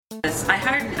I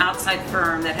hired an outside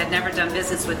firm that had never done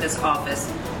business with this office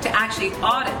to actually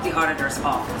audit the auditor's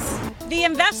office. The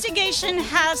investigation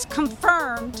has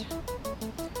confirmed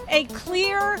a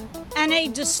clear and a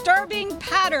disturbing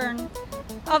pattern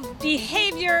of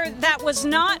behavior that was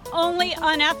not only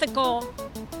unethical,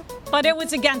 but it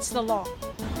was against the law.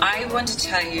 I want to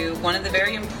tell you one of the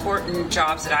very important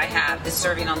jobs that I have is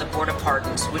serving on the Board of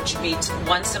Pardons, which meets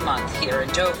once a month here in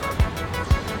Dover.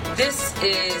 This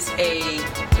is a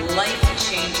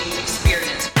life-changing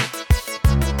experience.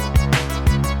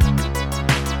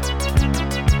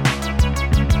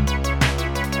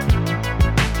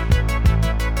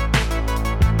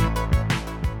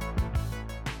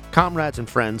 Comrades and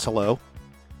friends, hello.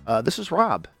 This is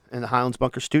Rob in the Highlands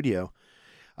Bunker studio.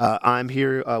 I'm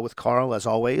here with Carl, as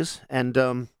always,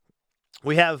 and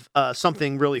we have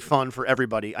something really fun for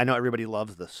everybody. I know everybody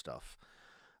loves this stuff,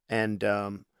 and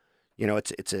you know,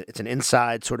 it's an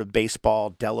inside sort of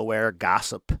baseball Delaware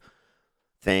gossip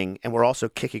thing, and we're also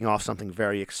kicking off something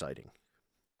very exciting.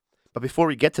 But before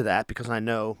we get to that, because I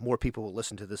know more people will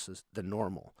listen to this than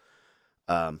normal,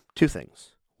 two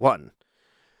things. One,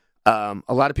 a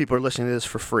lot of people are listening to this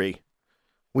for free.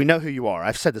 We know who you are.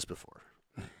 I've said this before.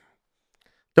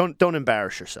 Don't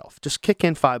embarrass yourself. Just kick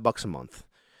in $5 a month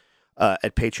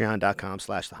at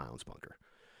patreon.com/The Highlands Bunker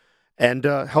and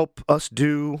help us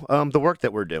do the work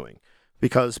that we're doing.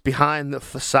 Because behind the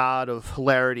facade of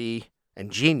hilarity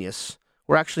and genius,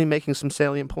 we're actually making some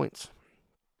salient points.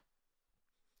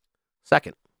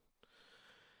 Second,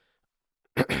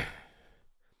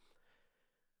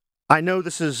 I know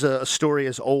this is a story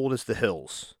as old as the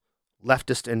hills,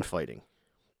 leftist infighting.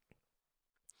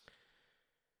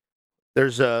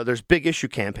 There's big issue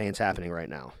campaigns happening right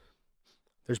now.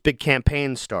 There's big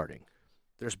campaigns starting.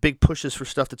 There's big pushes for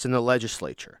stuff that's in the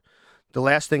legislature. The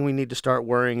last thing we need to start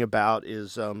worrying about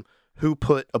is who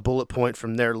put a bullet point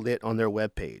from their lit on their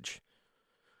webpage,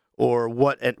 or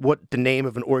what the name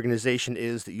of an organization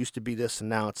is that used to be this and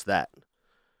now it's that.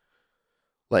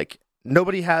 Like,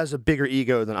 nobody has a bigger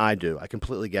ego than I do. I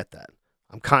completely get that.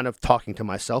 I'm kind of talking to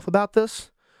myself about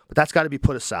this, but that's got to be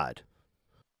put aside.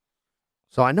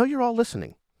 So I know you're all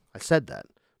listening. I said that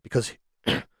because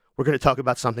we're going to talk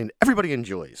about something that everybody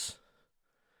enjoys.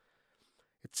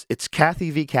 It's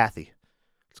Kathy v. Kathy.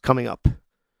 It's coming up.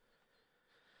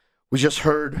 We just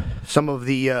heard some of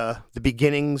the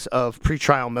beginnings of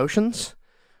pretrial motions,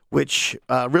 which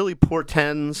really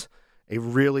portends a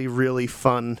really, really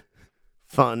fun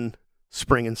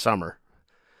spring and summer.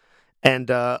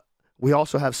 And we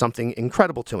also have something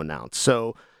incredible to announce.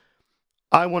 So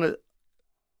I want to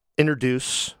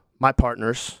introduce my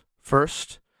partners.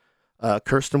 First,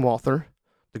 Kirsten Walther,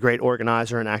 the great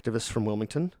organizer and activist from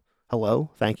Wilmington.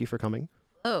 Hello, thank you for coming.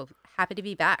 Oh, happy to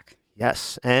be back.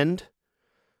 Yes, and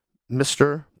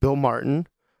Mr. Bill Martin.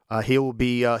 He'll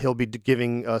be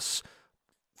giving us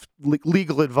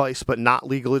legal advice, but not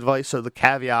legal advice. So the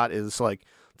caveat is like,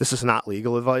 this is not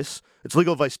legal advice. It's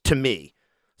legal advice to me.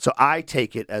 So I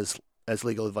take it as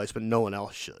legal advice, but no one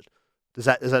else should. Is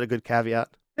that a good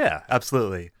caveat? Yeah,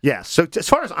 absolutely. Yeah. So as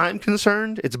far as I'm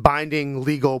concerned, it's binding,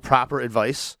 legal, proper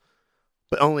advice,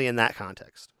 but only in that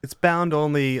context. It's bound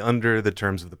only under the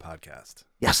terms of the podcast.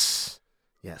 Yes.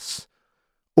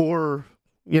 Or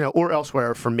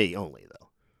elsewhere for me only,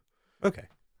 though. Okay.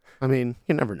 I mean,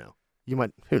 you never know. You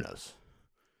might, who knows?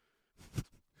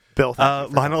 Bill.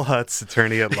 Lionel Hutz,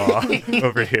 attorney at law,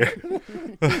 over here.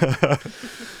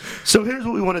 So here's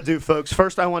what we want to do, folks.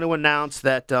 First, I want to announce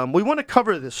that we want to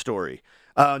cover this story.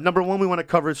 Number one, we want to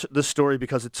cover this story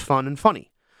because it's fun and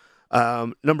funny.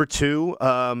 Number two,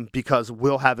 because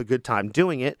we'll have a good time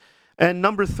doing it. And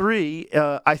number three,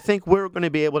 I think we're going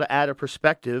to be able to add a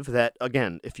perspective that,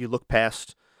 again, if you look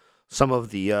past some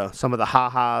of the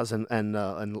ha-has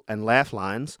and laugh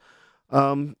lines,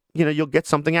 you'll get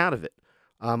something out of it.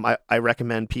 I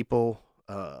recommend people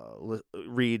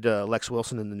read Lex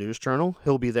Wilson in the News Journal.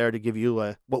 He'll be there to give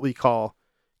you what we call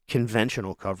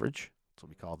conventional coverage. That's what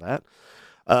we call that.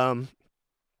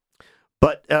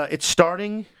 But it's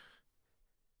starting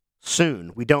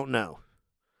soon. We don't know.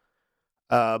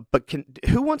 But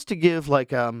who wants to give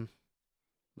like a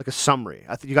summary?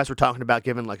 I think you guys were talking about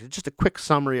giving like just a quick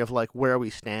summary of like where we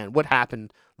stand, what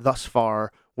happened thus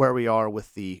far, where we are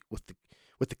with the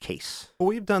case. Well,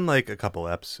 we've done like a couple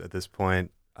eps at this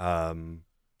point. I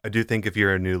do think if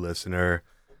you're a new listener,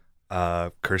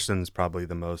 Kirsten's probably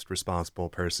the most responsible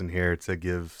person here to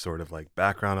give sort of like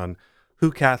background on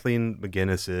who Kathleen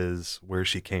McGinnis is, where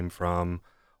she came from,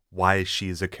 why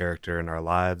she's a character in our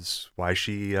lives, why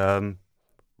she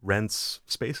rents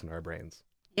space in our brains.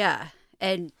 Yeah,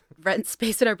 and rents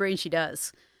space in our brains she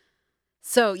does.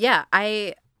 So yeah,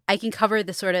 I I can cover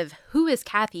the sort of who is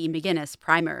Kathy McGinnis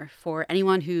primer for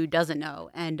anyone who doesn't know.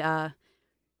 And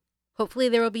hopefully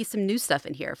there will be some new stuff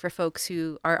in here for folks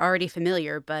who are already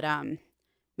familiar, but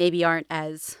maybe aren't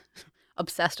as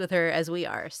obsessed with her as we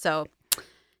are. So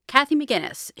Kathy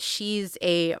McGinnis, she's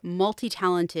a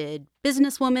multi-talented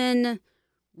businesswoman,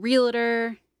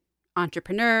 realtor,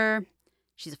 entrepreneur.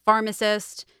 She's a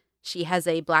pharmacist. She has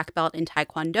a black belt in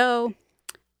Taekwondo,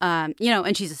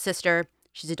 and she's a sister.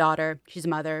 She's a daughter. She's a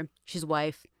mother. She's a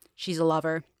wife. She's a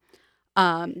lover.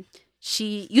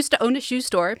 She used to own a shoe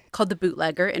store called The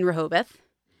Bootlegger in Rehoboth.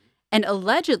 And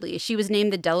allegedly, she was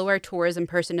named the Delaware Tourism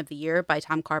Person of the Year by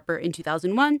Tom Carper in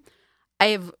 2001. I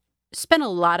have spent a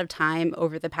lot of time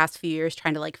over the past few years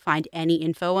trying to find any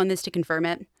info on this to confirm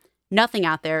it. Nothing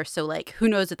out there. So who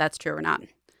knows if that's true or not.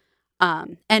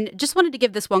 And just wanted to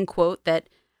give this one quote that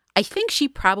I think she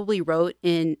probably wrote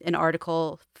in an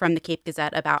article from the Cape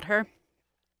Gazette about her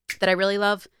that I really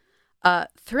love.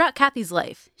 Throughout Kathy's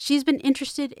life, she's been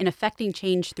interested in affecting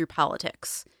change through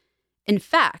politics. In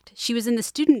fact, she was in the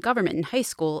student government in high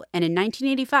school, and in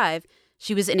 1985,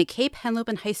 she was in a Cape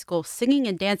Henlopen High School singing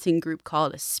and dancing group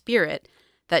called Spirit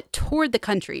that toured the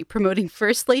country promoting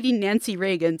First Lady Nancy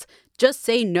Reagan's Just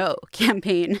Say No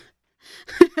campaign.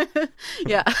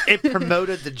 Yeah. It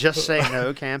promoted the Just Say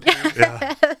No campaign.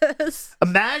 Yes.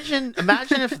 Imagine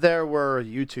if there were a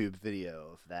YouTube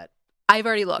video of that. I've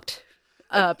already looked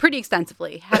pretty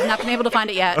extensively. Have not been able to find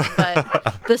it yet,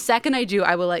 but the second I do,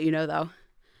 I will let you know, though.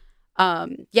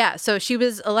 So she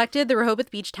was elected the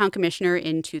Rehoboth Beach Town Commissioner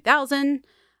in 2000.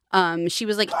 She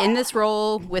was in this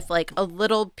role with a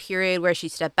little period where she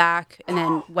stepped back and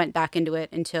then went back into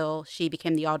it until she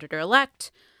became the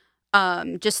auditor-elect.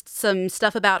 Just some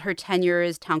stuff about her tenure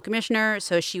as town commissioner.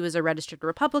 So she was a registered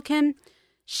Republican.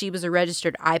 She was a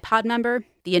registered iPod member,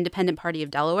 the Independent Party of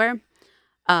Delaware.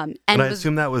 But I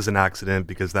assume that was an accident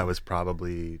because that was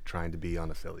probably trying to be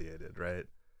unaffiliated, right?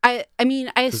 I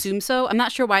assume so. I'm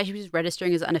not sure why she was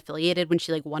registering as unaffiliated when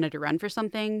she wanted to run for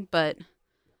something, but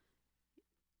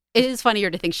it is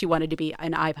funnier to think she wanted to be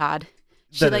an iPod.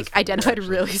 She identified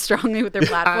really strongly with their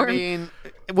platform. I mean,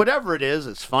 whatever it is,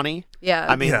 it's funny. Yeah.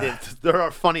 I mean, there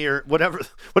are funnier, whatever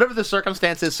the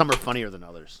circumstance is, some are funnier than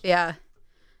others. Yeah.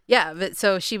 Yeah, but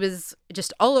so she was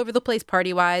just all over the place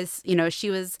party-wise. She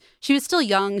was still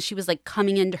young. She was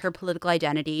coming into her political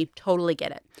identity. Totally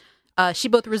get it. She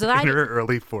both resided in her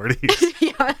early 40s.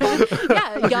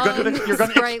 yeah, young, you're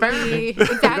gonna sprightly.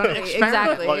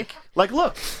 Exactly.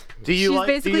 Look. Do you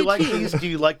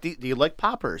like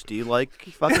poppers? Do you like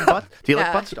fucking butt? Do you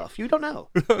like butt stuff? You don't know.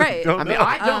 Right.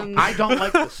 I don't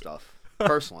like this stuff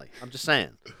personally. I'm just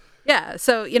saying. Yeah.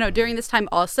 So, during this time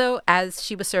also, as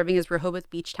she was serving as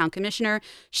Rehoboth Beach Town Commissioner,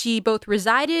 she both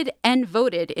resided and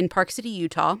voted in Park City,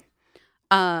 Utah.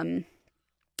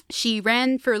 She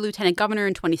ran for lieutenant governor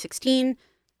in 2016,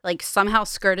 somehow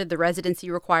skirted the residency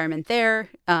requirement there,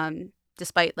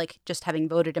 despite just having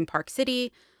voted in Park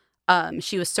City.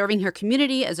 She was serving her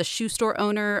community as a shoe store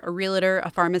owner, a realtor, a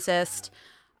pharmacist,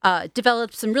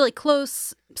 developed some really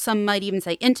close, some might even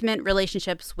say intimate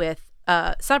relationships with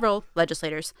several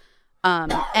legislators.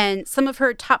 And some of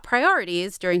her top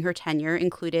priorities during her tenure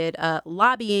included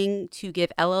lobbying to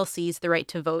give LLCs the right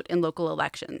to vote in local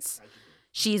elections.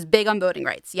 She's big on voting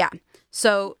rights. Yeah.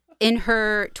 So in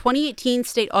her 2018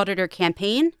 state auditor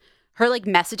campaign, her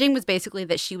messaging was basically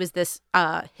that she was this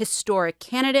historic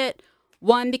candidate.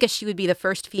 One, because she would be the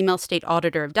first female state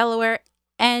auditor of Delaware,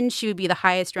 and she would be the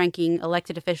highest ranking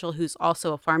elected official who's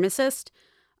also a pharmacist.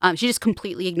 She just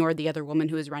completely ignored the other woman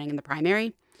who was running in the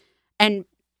primary. And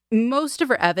most of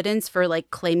her evidence for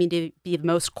claiming to be the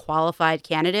most qualified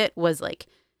candidate was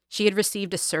she had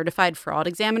received a certified fraud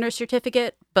examiner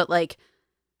certificate, but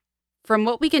from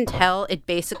what we can tell, it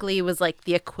basically was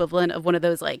the equivalent of one of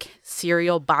those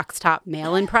serial box top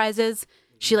mail-in prizes.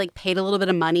 She paid a little bit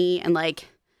of money and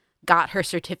got her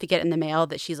certificate in the mail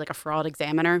that she's a fraud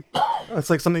examiner. It's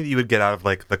something that you would get out of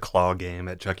the claw game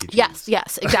at Chuck E. Cheese.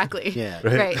 Yes, exactly. Yeah.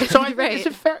 Right. So right. Is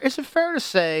it fair to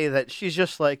say that she's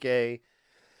just a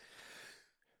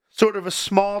sort of a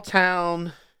small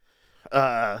town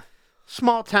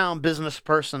business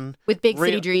person with big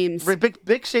city dreams?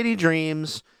 Big city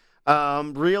dreams,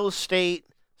 real estate,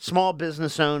 small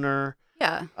business owner.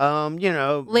 Yeah.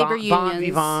 Labor unions. Bon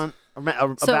vivant.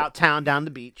 About town down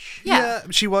the beach. Yeah,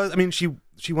 she was. I mean, she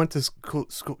went to school.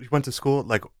 She went to school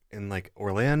in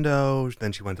Orlando.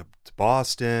 Then she went to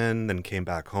Boston. Then came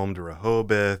back home to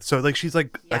Rehoboth. So she's I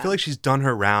feel like she's done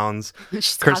her rounds.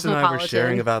 Kirsten and I were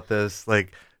sharing about this.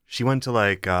 She went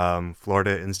to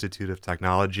Florida Institute of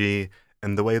Technology,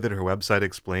 and the way that her website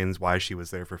explains why she was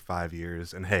there for 5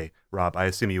 years. And hey, Rob, I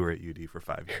assume you were at UD for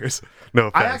 5 years. No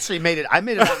offense. I actually made it. I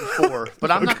made it out in 4, but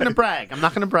I'm not going to brag. I'm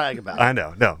not going to brag about it. I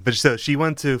know, no. But so she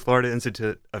went to Florida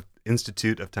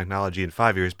Institute of Technology in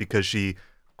 5 years because she,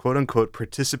 quote unquote,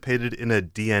 participated in a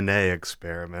DNA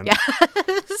experiment.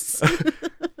 Yes.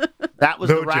 That was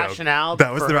No the joke. rationale.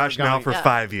 That was for the her rationale going- for Yeah.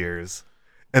 5 years.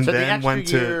 And So the then extra went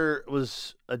to year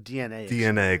was a DNA.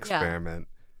 DNA experiment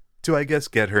to, I guess,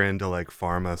 get her into like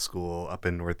pharma school up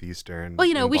in Northeastern. Well,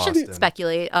 in we shouldn't Boston.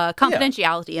 speculate.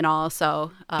 Confidentiality and all.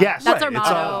 So Yes, that's Right, our it's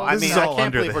motto. all, I this mean, is I all can't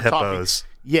under believe the we're talking- hippos.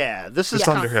 Yeah, this is It's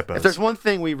under hippos. If there's one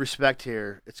thing we respect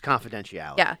here, it's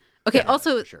confidentiality. Yeah. Okay. Yeah,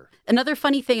 Also, for sure. another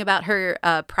funny thing about her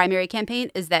primary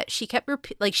campaign is that she kept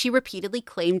she repeatedly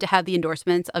claimed to have the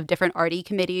endorsements of different RD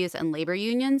committees and labor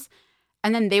unions,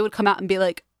 and then they would come out and be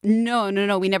like, "No,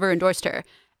 we never endorsed her,"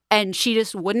 and she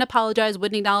just wouldn't apologize,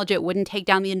 wouldn't acknowledge it, wouldn't take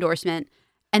down the endorsement,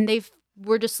 and they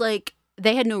were just like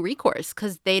they had no recourse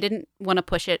because they didn't want to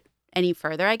push it any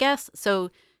further, I guess. So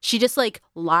she just like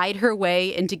lied her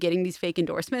way into getting these fake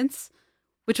endorsements,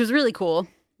 which was really cool.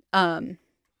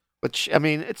 But I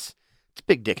mean, it's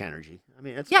big dick energy. I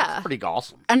mean, it's pretty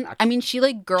awesome. And I actually. mean, she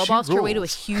like girl She bossed her way to a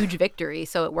rules. huge victory,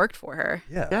 so it worked for her.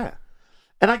 Yeah. Yeah,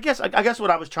 and I guess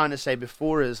what I was trying to say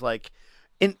before is like,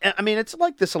 I mean, it's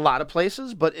like this a lot of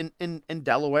places, but in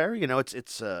Delaware,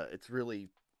 it's really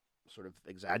sort of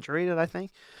exaggerated. I think,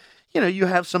 you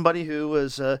have somebody who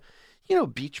is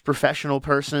beach professional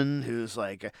person who's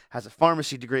like has a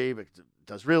pharmacy degree but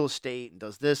does real estate and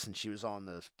does this, and she was on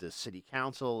the city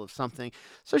council of something.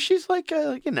 So she's like,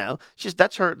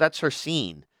 that's her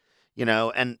scene,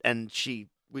 and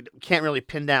we can't really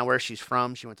pin down where she's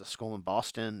from. She went to school in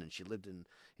Boston and she lived in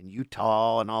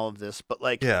Utah and all of this, but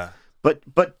like, Yeah. but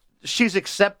she's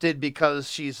accepted because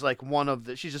she's like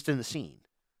she's just in the scene,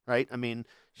 right? I mean,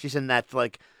 she's in that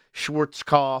like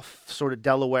Schwarzkopf sort of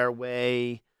Delaware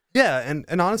way. Yeah, and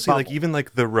honestly, like Bubble. even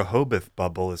like the Rehoboth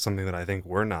bubble is something that I think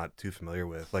we're not too familiar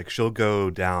with. Like she'll go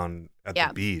down at Yeah.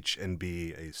 the beach and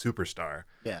be a superstar.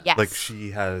 Yeah. Yes. Like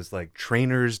she has like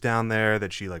trainers down there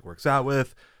that she like works out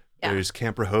with. Yeah. There's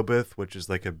Camp Rehoboth, which is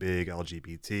like a big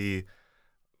LGBT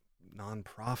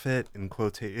nonprofit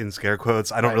in scare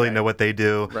quotes. I don't Right, really right. know what they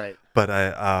do. Right. But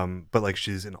but like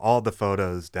she's in all the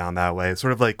photos down that way. It's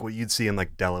sort of like what you'd see in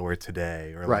like Delaware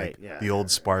Today or Right, like yeah, the yeah, old yeah.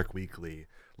 Spark Weekly.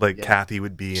 Like Yeah. Kathy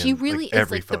would be She in really like, is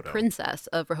every like photo. the princess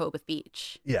of Rehoboth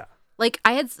Beach. Yeah. Like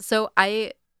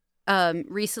I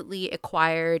recently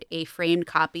acquired a framed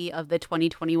copy of the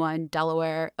 2021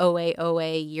 Delaware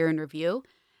OAOA Year in Review,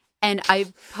 and I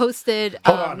posted.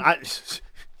 Hold on.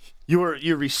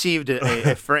 You received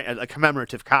a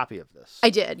commemorative copy of this. I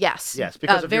did, yes. Yes,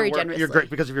 because of very your work, generously.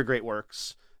 because of your great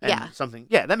works. And Yeah. something.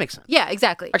 Yeah, that makes sense. Yeah,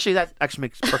 exactly. Actually, that actually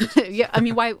makes perfect sense. Yeah, I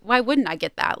mean, why wouldn't I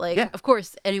get that? Like, Yeah. of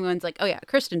course, anyone's like, oh yeah,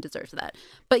 Kristen deserves that.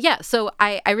 But yeah, so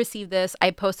I received this. I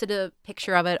posted a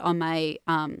picture of it on my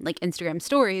like Instagram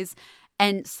stories,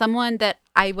 and someone that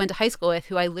I went to high school with,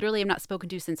 who I literally have not spoken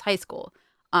to since high school.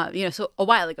 So a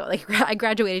while ago, like I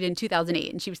graduated in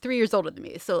 2008, and she was 3 years older than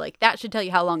me. So like that should tell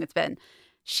you how long it's been.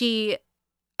 She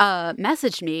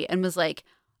messaged me and was like,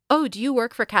 "Oh, do you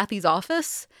work for Kathy's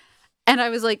office?" And I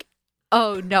was like,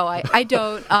 "Oh no, I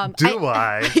don't." Do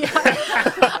I? Yeah,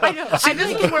 I know. See, I'm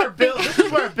this like-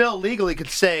 is where Bill legally could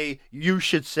say you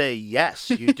should say yes,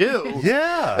 you do.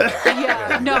 Yeah.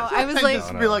 yeah, no, I was And like,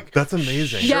 just be like, That's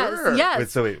amazing. yes, sure.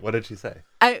 yes. Wait, what did she say?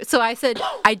 So I said,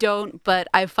 I don't, but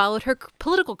I've followed her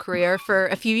political career for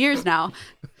a few years now,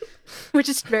 which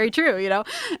is very true,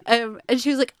 And she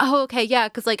was like, oh, okay, yeah,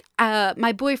 because like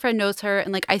my boyfriend knows her,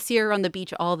 and like I see her on the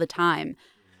beach all the time.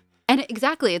 And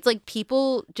exactly, it's like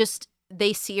people just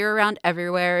they see her around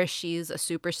everywhere. She's a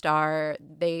superstar.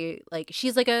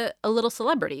 She's like a little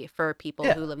celebrity for people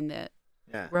Yeah. who live in the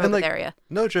Yeah. Rehoboth like, area.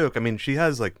 No joke. I mean, she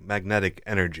has like magnetic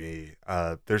energy.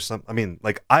 There's some. I mean,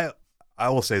 like I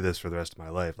will say this for the rest of my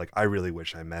life. Like I really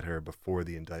wish I met her before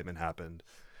the indictment happened,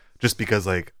 just because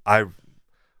like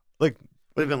Would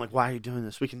have been like, why are you doing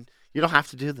this? You don't have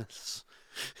to do this.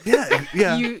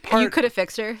 yeah You part- could have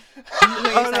fixed her.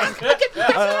 What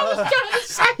you're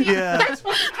saying? yeah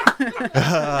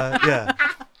yeah.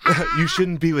 You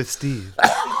shouldn't be with Steve.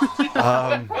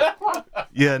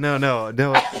 Yeah, no.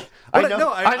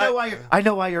 I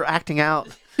know why you're acting out.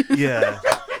 Yeah.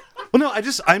 Well, no,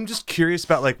 I'm just curious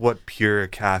about like what pure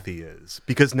Kathy is,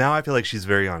 because now I feel like she's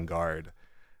very on guard.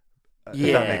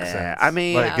 If that makes sense. I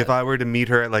mean, like if I were to meet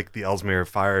her at like the Ellesmere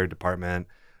Fire Department,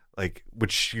 like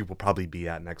which she will probably be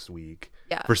at next week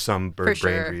Yeah, for some bird for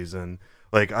brain sure. reason,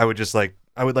 like I would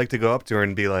like to go up to her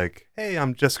and be like, "Hey,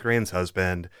 I'm Jessica Rain's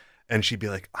husband, and she'd be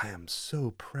like, I am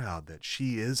so proud that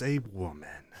she is a woman.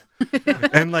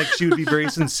 And like she would be very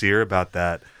sincere about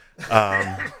that.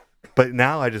 But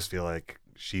now I just feel like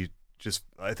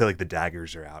I feel like the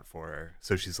daggers are out for her.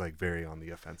 So she's like very on the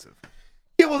offensive.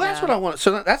 Yeah, well, that's what I want.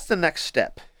 So that's the next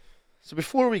step. So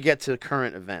before we get to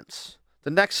current events, the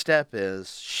next step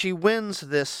is she wins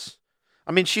this.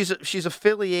 I mean, she's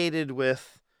affiliated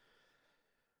with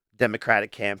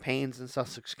Democratic campaigns in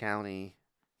Sussex County.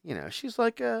 You know, she's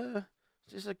like a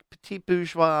petite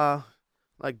bourgeois,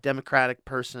 like Democratic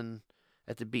person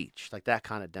at the beach, like that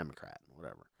kind of Democrat,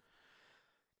 whatever.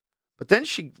 But then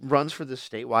she runs for this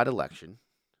statewide election,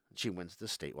 and she wins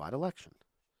this statewide election.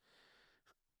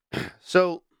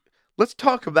 So let's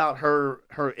talk about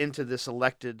her into this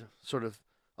elected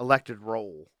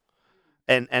role,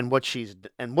 and what she's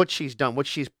done, what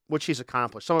she's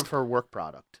accomplished, some of her work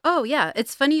product. Oh yeah,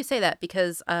 it's funny you say that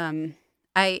because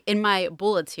I in my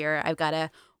bullets here I've got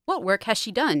a what work has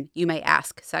she done, you may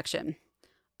ask section.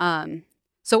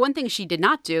 So one thing she did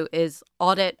not do is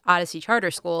audit Odyssey Charter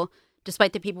School,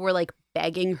 despite the people were like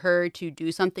begging her to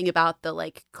do something about the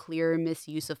like clear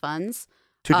misuse of funds.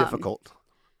 Too difficult.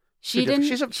 She didn't.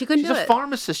 She couldn't do it. She's a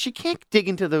pharmacist. She can't dig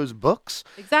into those books.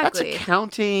 Exactly. That's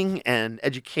accounting and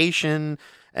education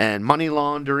and money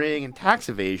laundering and tax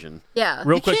evasion. Yeah.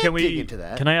 Real You quick, can't dig into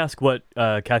that. can I ask what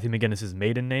Kathy McGinnis's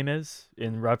maiden name is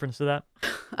in reference to that?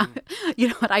 You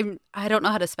know what? I don't know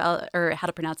how to spell it or how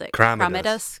to pronounce it.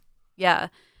 Cramidas. Yeah.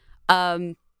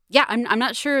 Yeah. I'm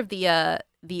not sure of the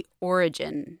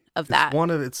origin of that.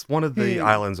 It's one of the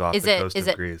islands off the coast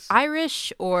of Greece.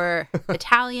 Irish or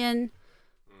Italian?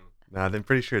 No, I'm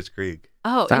pretty sure it's Greek.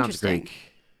 Oh, Sounds interesting. Greek.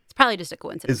 It's probably just a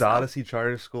coincidence. Is Odyssey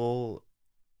Charter School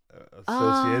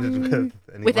associated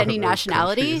with any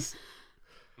nationality?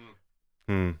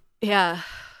 Yeah.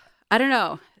 I don't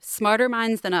know. Smarter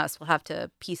minds than us will have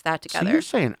to piece that So together. you're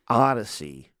saying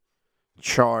Odyssey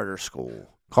Charter School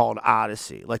called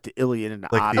Odyssey, like the Iliad and the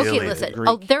Like the Odyssey. Okay, Iliad. listen.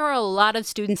 Greek. There are a lot of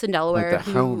students in Delaware Like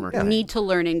the Homer who thing. need to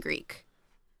learn in Greek.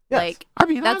 Yes. Like, I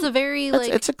mean, that's a very,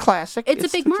 it's a classic. it's a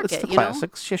big market, It's the you know?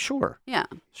 classics. Yeah, sure. yeah.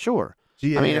 Sure. I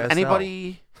mean,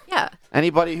 GASL.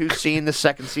 anybody who's seen the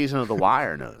second season of The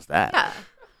Wire knows that. Yeah.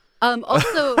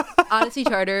 Also, Odyssey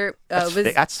Charter was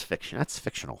That's fiction. That's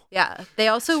fictional. yeah. They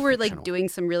also It's were fictional. like doing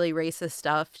some really racist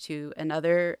stuff to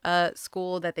another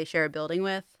school that they share a building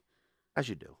with. As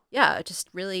you do. Yeah, just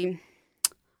really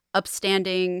an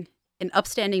upstanding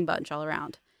bunch all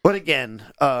around. But again,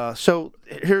 so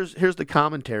here's the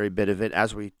commentary bit of it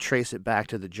as we trace it back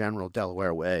to the general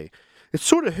Delaware way. It's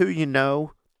sort of who you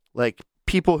know, like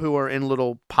people who are in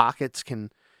little pockets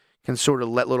can sort of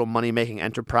let little money making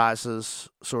enterprises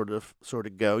sort of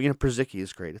go. You know, Przicki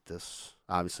is great at this.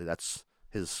 Obviously, that's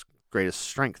his greatest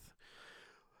strength.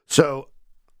 So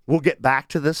we'll get back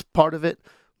to this part of it,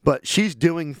 but she's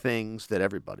doing things that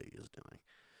everybody is doing.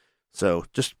 So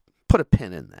just put a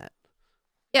pin in that.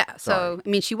 Yeah, so Sorry. I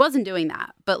mean, she wasn't doing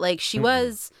that, but like she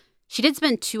did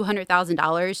spend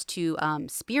 $200,000 to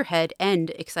spearhead an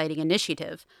exciting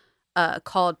initiative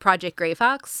called Project Gray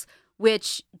Fox,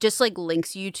 which just like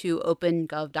links you to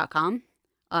opengov.com.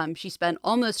 She spent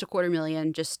almost $250,000.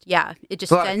 It just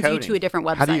It's a lot of sends you to coding. a different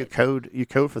website. How do you code? You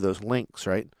code for those links,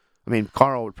 right? I mean,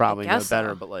 Carl would probably know guess so.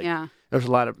 better, but like, Yeah. there's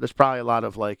probably a lot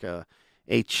of like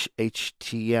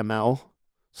HTML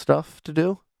stuff to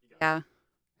do. Yeah.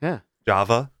 Yeah,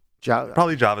 Java,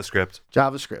 probably JavaScript.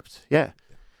 JavaScript. Yeah,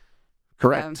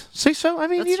 correct. See, so I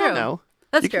mean, That's you don't true. know.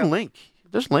 That's you true. can link.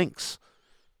 There's links.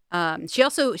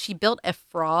 She built a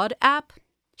fraud app.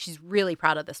 She's really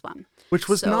proud of this one. Which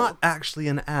was So- not actually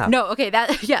an app. No, okay,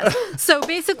 yes. So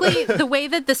basically, the way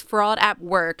that this fraud app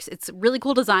works, it's a really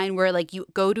cool design where like you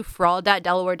go to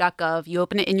fraud.delaware.gov, you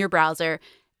open it in your browser,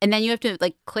 and then you have to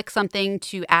like click something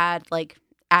to add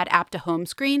app to home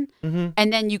screen,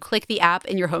 and then you click the app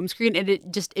in your home screen, and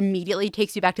it just immediately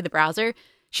takes you back to the browser.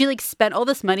 She like spent all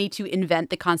this money to invent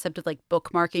the concept of like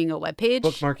bookmarking a web page.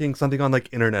 Bookmarking something on like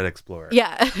Internet Explorer.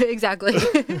 Yeah, exactly.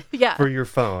 Yeah. For your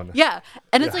phone. Yeah.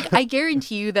 And it's like, I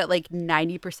guarantee you that like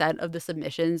 90% of the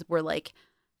submissions were like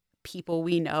people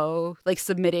we know, like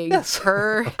submitting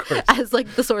her as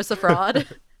like the source of fraud.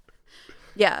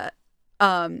 Yeah.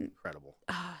 Incredible.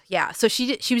 Yeah. So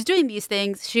she was doing these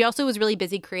things. She also was really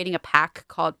busy creating a PAC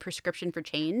called Prescription for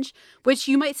Change, which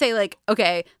you might say like,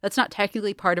 okay, that's not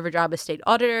technically part of her job as state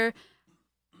auditor.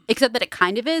 Except that it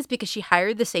kind of is, because she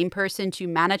hired the same person to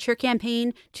manage her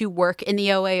campaign, to work in the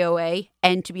OAOA,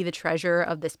 and to be the treasurer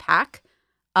of this PAC.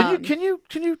 Can you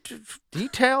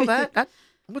detail that?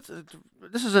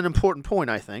 This is an important point,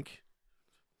 I think.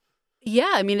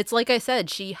 Yeah, I mean, it's like I said,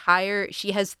 she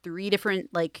has 3 different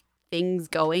like things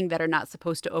going that are not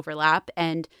supposed to overlap,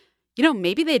 and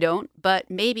maybe they don't, but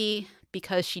maybe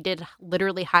because she did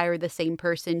literally hire the same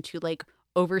person to like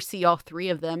oversee all three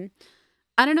of them.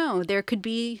 I don't know. There could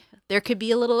be a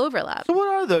little overlap. So what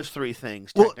are those three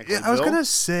things? Well, Technically, I was Bill? going to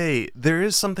say there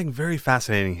is something very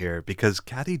fascinating here because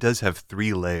Kathy does have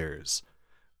 3 layers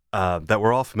that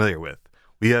we're all familiar with.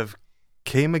 We have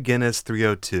K. McGinnis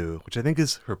 302, which I think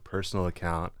is her personal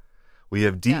account. We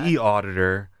have DE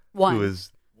Auditor, One. who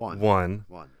is One.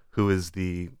 who is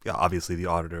obviously the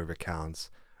auditor of accounts.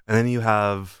 And then you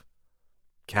have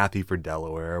Kathy for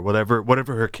Delaware, whatever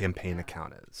her campaign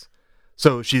account is.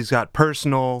 So she's got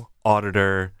personal,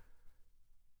 auditor.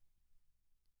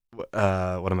 What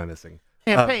am I missing?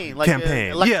 Campaign,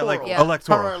 campaign. electoral. Like Yeah.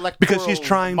 electoral. Her electoral Because she's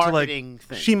trying to like, marketing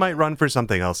thing. she might run for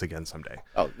something else again someday.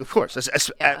 Oh, of course.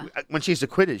 Yeah. When she's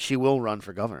acquitted, she will run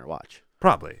for governor. Watch.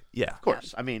 Probably, yeah. Of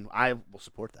course. I mean, I will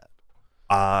support that.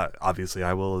 Obviously,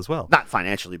 I will as well. Not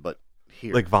financially, but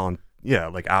here. Like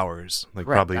like hours, like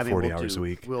Right. probably I mean, 40 we'll hours do- a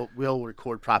week. We'll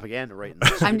record propaganda right in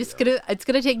the It's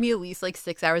gonna take me at least like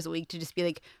 6 hours a week to just be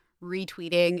like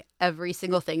retweeting every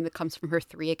single thing that comes from her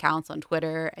 3 accounts on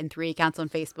Twitter and 3 accounts on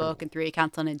Facebook and 3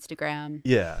 accounts on Instagram.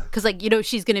 Yeah. Because like,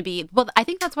 she's gonna be, well, I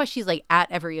think that's why she's like at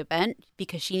every event,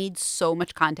 because she needs so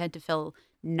much content to fill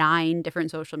 9 different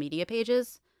social media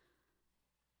pages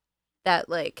that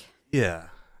like, Yeah.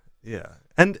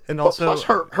 And also plus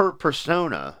her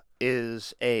persona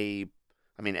is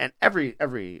and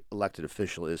every elected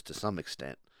official is to some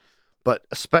extent, but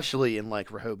especially in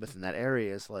like Rehoboth and that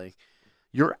area is like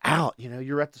you're out,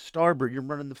 you're at the starboard, you're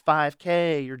running the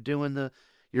 5K, you're doing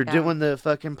the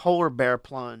fucking polar bear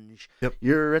plunge. Yep.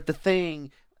 You're at the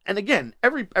thing. And again,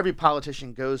 every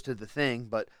politician goes to the thing,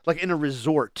 but like in a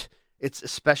resort, it's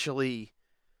especially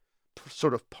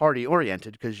sort of party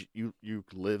oriented because you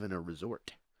live in a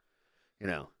resort.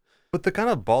 But the kind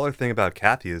of baller thing about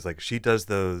Kathy is like she does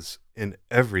those in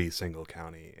every single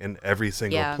county, in every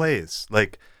single place.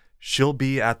 Like she'll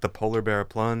be at the polar bear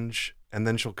plunge and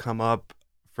then she'll come up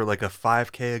for like a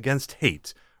 5K against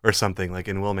hate or something like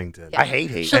in Wilmington. I hate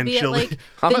hate. she'll be at like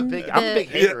I'm a big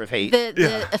hater of hate.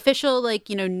 the official like,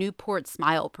 Newport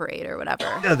Smile Parade or whatever.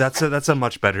 Yeah, that's a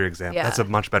much better example. Yeah. That's a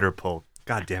much better pull.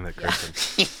 God damn it,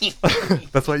 Kirsten.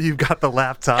 That's why you've got the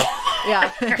laptop.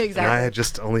 Yeah, And exactly. I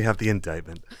just only have the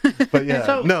indictment. But yeah,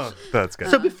 So- no, that's good.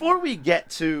 So before we get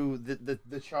to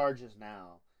the charges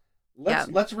now,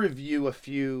 let's review a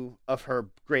few of her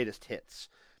greatest hits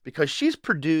because she's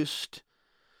produced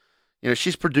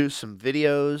some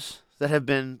videos that have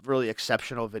been really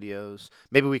exceptional videos.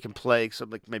 Maybe we can play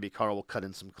some, like maybe Carl will cut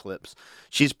in some clips.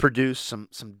 She's produced some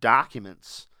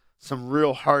documents, some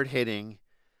real hard-hitting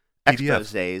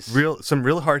exposés. Some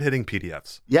real hard-hitting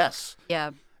PDFs. Yes.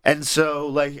 Yeah. And so,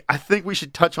 like, I think we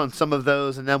should touch on some of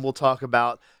those, and then we'll talk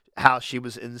about how she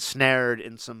was ensnared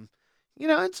in some, in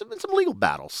some legal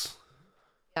battles.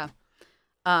 Yeah.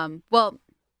 Well,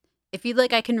 if you'd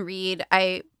like, I can read.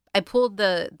 I pulled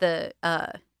the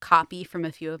copy from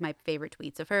a few of my favorite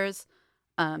tweets of hers.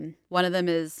 One of them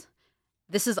is,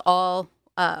 "This is all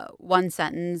one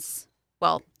sentence.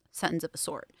 Well, sentence of a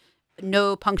sort.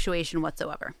 No punctuation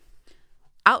whatsoever.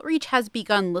 Outreach has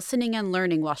begun listening and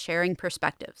learning while sharing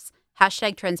perspectives.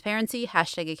 Hashtag transparency,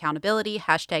 hashtag accountability,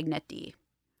 hashtag NetD."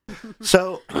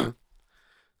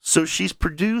 So she's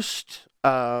produced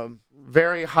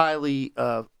very highly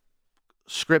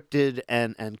scripted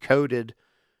and coded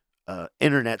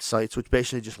internet sites, which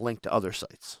basically just link to other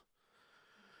sites.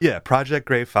 Yeah, Project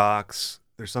Gray Fox.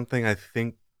 There's something I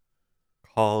think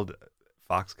called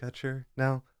Foxcatcher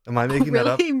now. Am I making that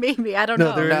up? Really? Maybe. I don't No,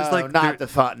 know. there is like not the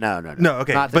font. No. No,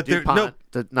 okay, Not the but there- DuPont,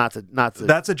 not the.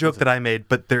 That's a joke that I made,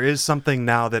 but there is something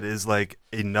now that is like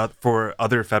a nut for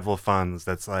other federal funds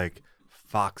that's like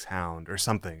Foxhound or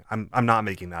something. I'm not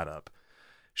making that up.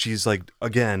 She's like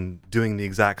again doing the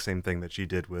exact same thing that she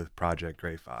did with Project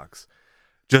Gray Fox.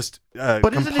 Just isn't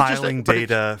it just compiling like- but it's-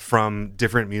 data from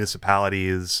different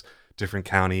municipalities, different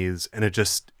counties, and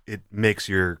it makes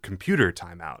your computer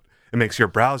time out. It makes your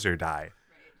browser die.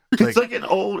 It's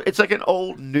like an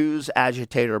old news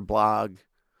agitator blog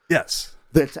Yes.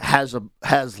 that has a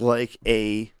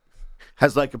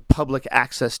public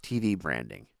access TV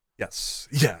branding. Yes.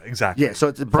 Yeah, exactly. Yeah, so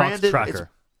it's branded. Tracker.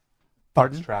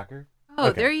 Pardon? Tracker. Oh,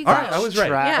 Okay. there you All go. right, I was right.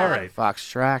 Yeah. All right. Fox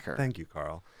Tracker. Thank you,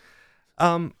 Carl.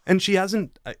 And she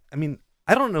hasn't, I mean,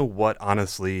 I don't know what,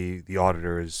 honestly, the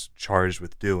auditor is charged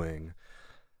with doing,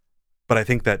 but I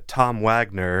think that Tom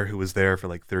Wagner, who was there for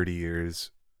like 30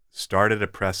 years, started a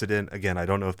precedent. Again, I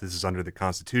don't know if this is under the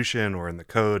Constitution or in the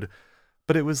code,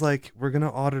 but it was like, we're going to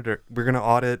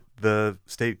audit the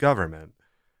state government.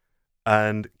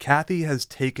 And Kathy has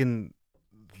taken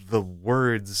the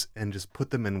words and just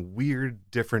put them in weird,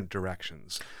 different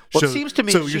directions. Well, it seems to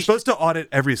me so. You're she's- supposed to audit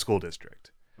every school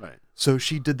district, Right. so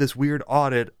she did this weird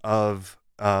audit of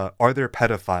are there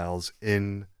pedophiles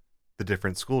in the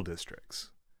different school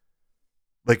districts?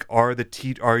 Like, are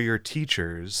your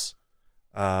teachers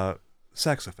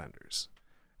sex offenders?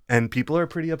 And people are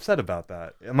pretty upset about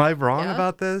that. Am I wrong Yeah.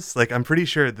 about this? Like, I'm pretty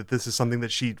sure that this is something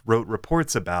that she wrote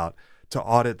reports about to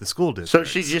audit the school So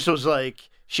districts. she just was like,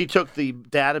 she took the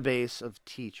database of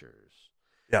teachers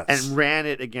yes. and ran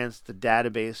it against the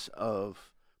database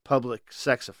of public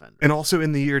sex offenders. And also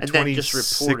in the year And then just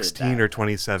reported 2016 that. or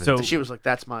 2017. So- She was like,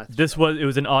 that's my... It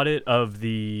was an audit of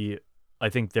I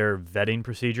think their vetting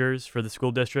procedures for the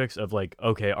school districts of like,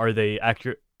 okay, are they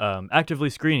actively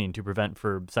screening to prevent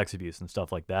for sex abuse and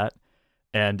stuff like that?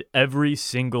 And every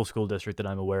single school district that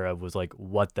I'm aware of was like,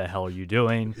 what the hell are you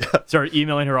doing? Started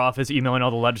emailing her office, emailing all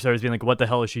the legislators, being like, what the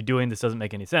hell is she doing? This doesn't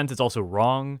make any sense. It's also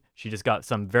wrong. She just got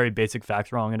some very basic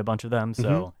facts wrong in a bunch of them.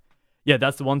 So, yeah,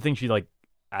 that's the one thing she like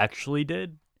actually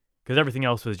did, because everything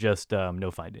else was just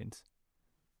no findings.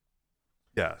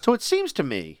 yeah. So it seems to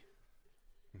me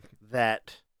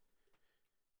that...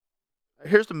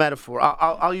 Here's the metaphor.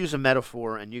 I'll use a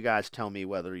metaphor, and you guys tell me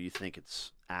whether you think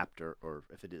it's apt or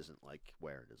if it isn't, like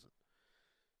where it isn't.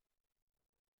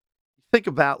 Think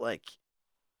about, like,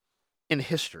 in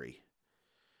history,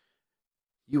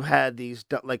 you had these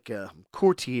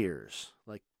courtiers,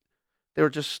 like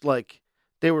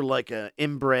they were like an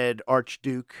inbred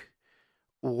archduke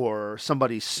or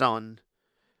somebody's son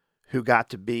who got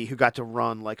to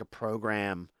run like a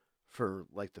program for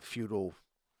like the feudal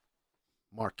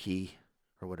marquis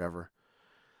or whatever.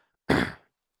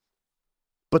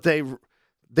 But they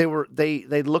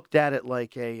looked at it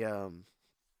like it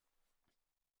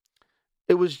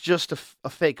was just a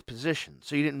fake position.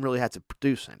 So you didn't really have to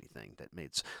produce anything that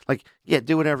made like, yeah,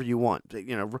 do whatever you want.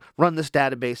 You know, run this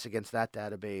database against that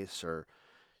database, or,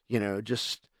 you know,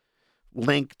 just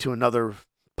link to another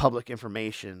public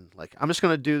information. Like, I'm just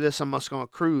going to do this. I'm just going to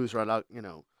cruise right out, you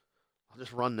know, I'll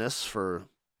just run this for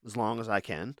as long as I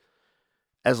can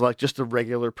as like just a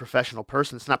regular professional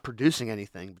person. It's not producing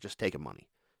anything, but just taking money,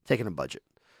 taking a budget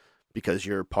because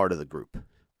you're part of the group.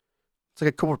 It's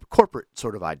like a corporate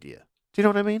sort of idea. Do you know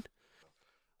what I mean?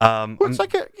 Well, it's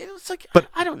like but-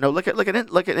 I don't know, like an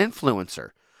influencer.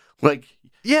 Like,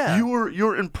 Yeah.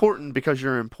 you're important because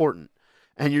you're important,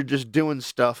 and you're just doing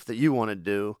stuff that you want to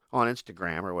do on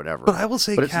Instagram or whatever. But I will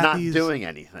say but it's Kathy's, not doing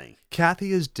anything.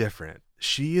 Kathy is different.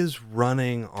 She is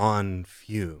running on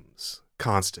fumes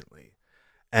constantly.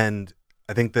 And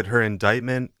I think that her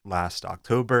indictment last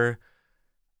October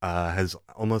has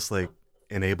almost like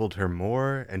enabled her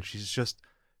more, and she's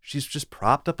just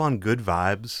propped up on good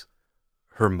vibes.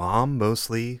 Her mom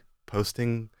mostly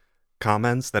posting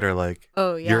comments that are like,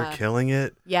 Oh, yeah. "You're killing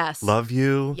it. Yes. Love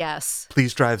you. Yes.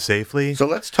 Please drive safely." So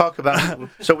let's talk about.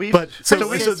 So we. But so Her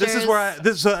this is sisters- where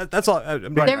that's all. There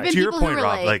have been to your people who point, were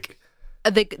Rob. like-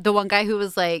 the one guy who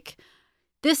was like,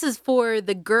 this is for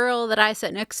the girl that I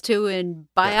sat next to in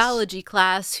biology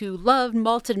class who loved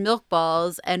malted milk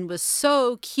balls and was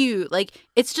so cute. Like,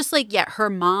 it's just like, yeah, her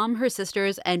mom, her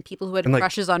sisters, and people who had And, like,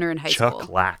 crushes on her in high Chuck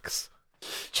school. Lax.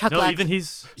 Chuck No, Lax. even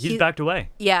he's He- backed away.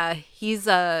 Yeah, he's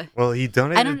Well, he I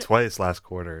donated don't- twice last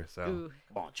quarter, so ooh.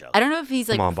 Come on, Joe. I don't know if he's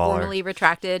like Come on, baller. formally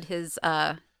retracted his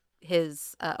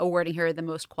awarding her the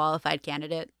most qualified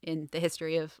candidate in the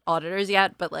history of auditors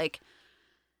yet, but like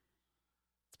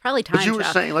it's probably time. But you were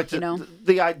Chuck, saying, like, you know,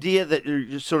 the idea that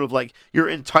you're sort of like you're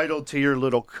entitled to your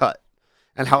little cut,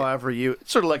 and however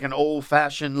it's sort of like an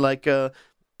old-fashioned like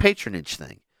patronage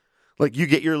thing. Like, you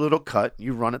get your little cut,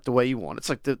 you run it the way you want. It's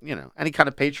like any kind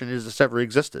of patronage that's ever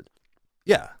existed.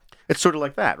 yeah. It's sort of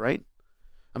like that, right?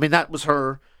 I mean, that was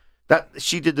her. That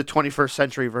she did the 21st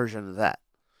century version of that.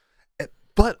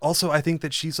 But also, I think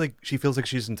that she feels like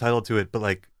she's entitled to it, but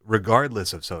like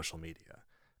regardless of social media,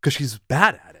 because she's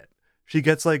bad at it. She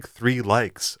gets like 3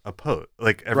 likes a post,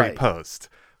 like every Right. post.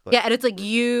 Like, yeah, and it's like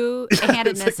you,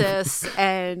 Handednesses,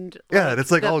 and Yeah, like, and it's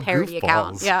like the all parody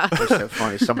account. goofballs. Yeah, It's so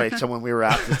funny. Someone we were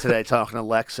out today talking to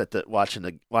Lex watching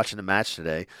the match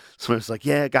today. Someone was like,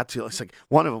 "Yeah, I got to." It's like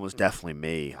one of them was definitely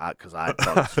me because I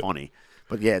thought it was funny.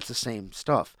 But yeah, it's the same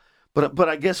stuff. But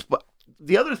I guess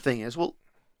the other thing is, well,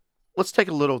 let's take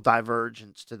a little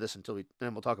divergence to this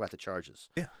then we'll talk about the charges.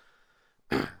 Yeah.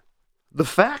 The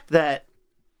fact that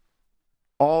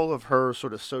all of her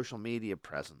sort of social media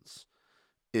presence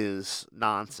is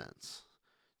nonsense.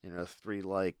 3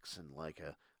 likes and like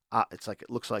it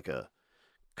looks like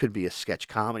could be a sketch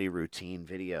comedy routine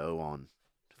video on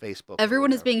Facebook. or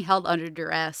everyone is whatever. being held under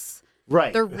duress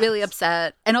Right. They're really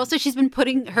upset. And also she's been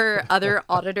putting her other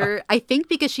auditor, I think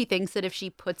because she thinks that if she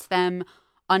puts them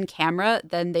on camera,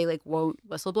 then they like won't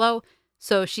whistleblow.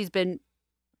 So she's been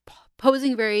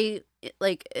posing very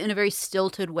like in a very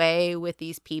stilted way with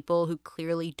these people who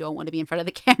clearly don't want to be in front of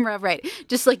the camera. Right.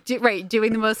 Just like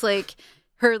doing the most like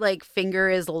her like finger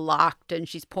is locked and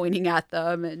she's pointing at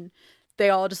them and they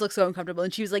all just look so uncomfortable.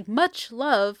 And she was like, much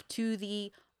love to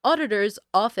the auditor's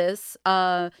office.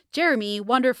 Jeremy,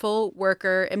 wonderful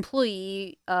worker,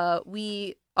 employee.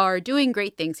 We are doing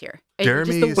great things here. And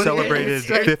Jeremy celebrated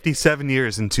 57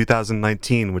 years in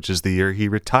 2019, which is the year he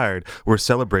retired. We're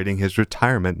celebrating his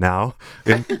retirement now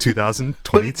in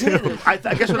 2022. I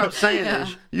guess what I'm saying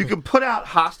is you can put out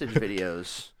hostage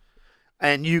videos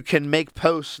and you can make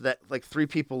posts that like 3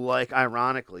 people like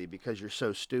ironically because you're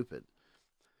so stupid.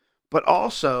 But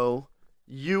also,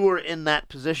 you are in that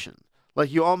position. Like,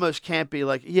 you almost can't be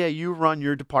like, yeah, you run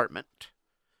your department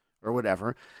or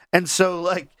whatever. And so,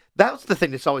 like, that's the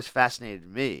thing that's always fascinated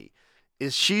me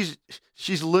is she's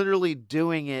literally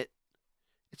doing it.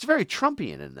 It's very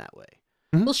Trumpian in that way.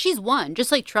 Well, she's won,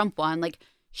 just like Trump won. Like,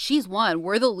 she's won.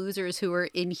 We're the losers who are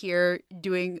in here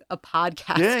doing a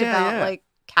podcast about, like,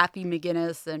 Kathy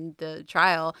McGuinness and the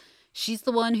trial. She's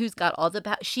the one who's got all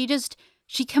the...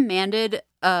 She commanded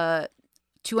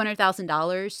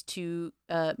 $200,000 to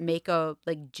make a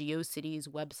like GeoCities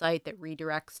website that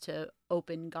redirects to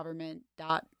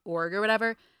opengovernment.org or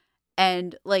whatever.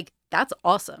 And like that's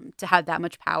awesome to have that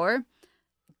much power.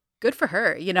 Good for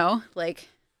her, you know? Like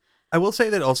I will say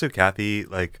that also Kathy,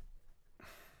 like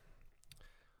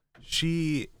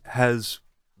she has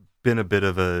been a bit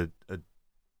of a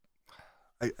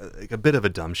bit of a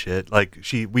dumb shit. Like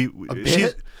she's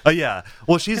yeah.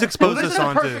 Well, she's exposed us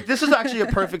onto. This is actually a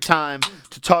perfect time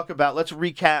to talk about. Let's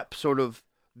recap sort of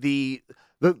the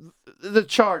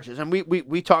charges, and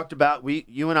we talked about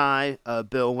you and I,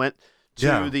 Bill, went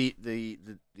to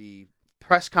the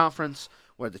press conference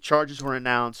where the charges were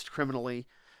announced criminally,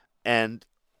 and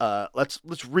let's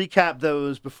recap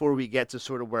those before we get to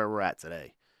sort of where we're at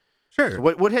today. Sure. So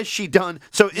what has she done?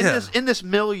 So in this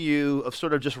milieu of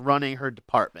sort of just running her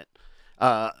department,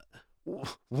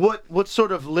 what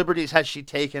sort of liberties has she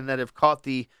taken that have caught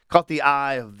the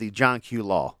eye of the John Q.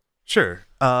 Law? Sure.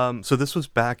 So this was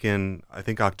back in I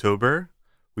think October.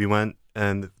 We went,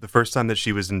 and the first time that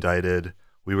she was indicted,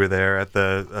 we were there at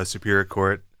the Superior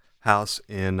Court house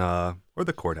in or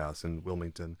the courthouse in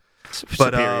Wilmington.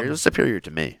 Superior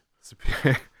to me.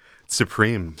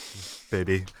 Supreme,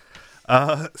 baby.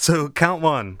 So count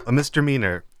 1, a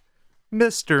misdemeanor.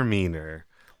 Misdemeanor.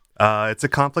 It's a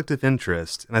conflict of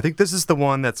interest. And I think this is the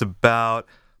one that's about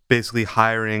basically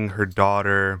hiring her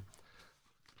daughter,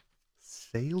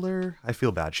 Sailor? I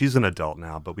feel bad. She's an adult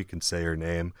now, but we can say her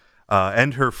name.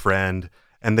 And her friend.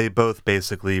 And they both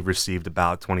basically received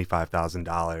about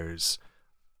 $25,000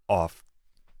 off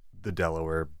the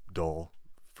Delaware dole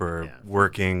for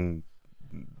working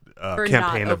for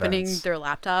campaign not opening events. their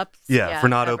laptops. For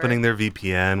not opening their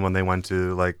VPN when they went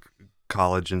to like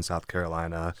college in South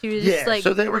Carolina. She was just like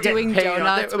so they were doing getting paid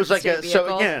donuts. It was like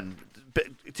so again,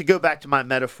 to go back to my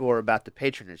metaphor about the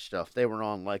patronage stuff, they were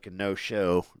on like a no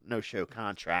show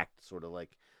contract, sort of like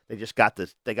they just got the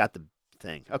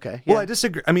thing. Okay. Well, I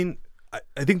disagree. I mean,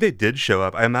 I think they did show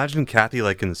up. I imagine Kathy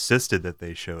like insisted that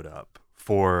they showed up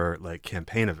for like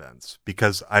campaign events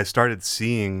because I started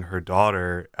seeing her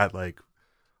daughter at like,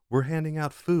 we're handing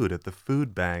out food at the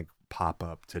food bank pop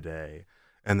up today.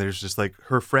 And there's just like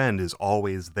her friend is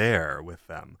always there with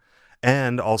them.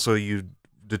 And also you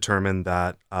determined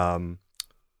that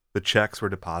the checks were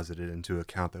deposited into an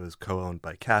account that was co-owned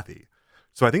by Kathy.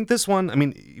 So I think this one, I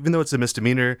mean, even though it's a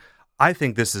misdemeanor, I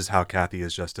think this is how Kathy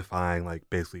is justifying like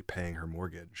basically paying her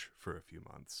mortgage for a few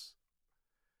months.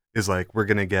 Is like, we're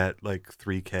going to get like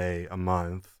 $3,000 a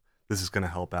month. This is going to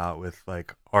help out with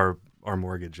like our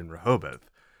mortgage in Rehoboth.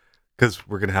 Because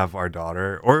we're gonna have our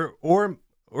daughter, or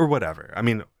whatever. I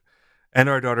mean, and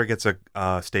our daughter gets a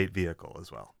state vehicle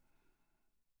as well.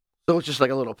 So it's just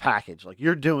like a little package. Like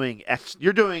you're doing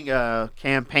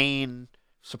campaign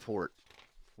support,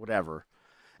 whatever,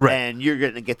 right? And you're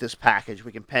going to get this package.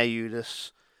 We can pay you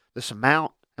this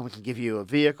amount, and we can give you a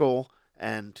vehicle.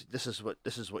 And this is what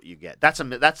you get. That's a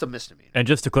misdemeanor. And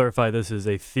just to clarify, this is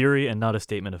a theory and not a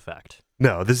statement of fact.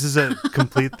 No, this is a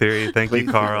complete theory. Thank you,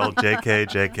 Carl.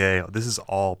 JK. This is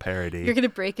all parody. You're gonna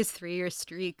break his 3-year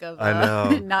streak of I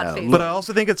know. not facing. But I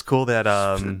also think it's cool that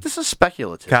this is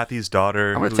speculative. Kathy's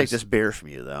daughter. I'm going to take this beer from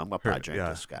you, though. I'm going to probably drink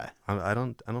this guy. I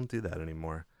don't do that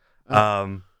anymore.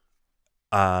 So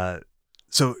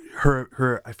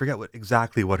her I forget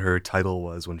what her title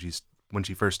was when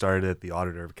she first started at the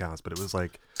auditor of accounts, but it was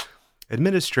like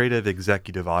administrative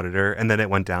executive auditor, and then it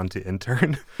went down to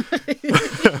intern,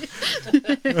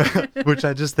 which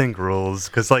I just think rules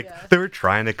because they were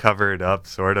trying to cover it up,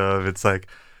 sort of. It's like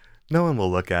no one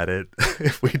will look at it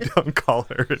if we don't call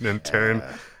her an intern.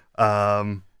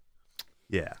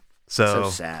 Yeah. So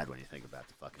sad when you think about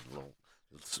the fucking little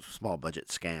small budget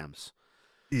scams.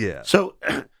 Yeah. So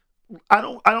I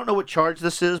don't know what charge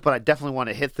this is, but I definitely want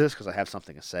to hit this because I have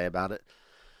something to say about it.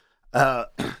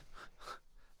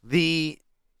 The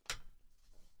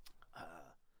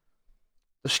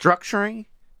structuring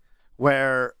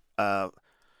where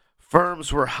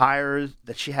firms were hired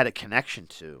that she had a connection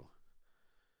to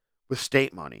with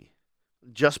state money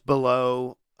just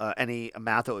below any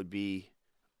amount that would be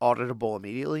auditable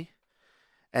immediately.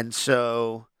 And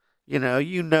so, a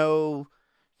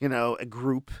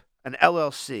group, an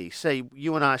LLC, say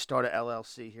you and I start an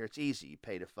LLC here. It's easy. You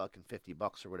pay the fucking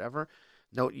 $50 or whatever.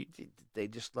 No, they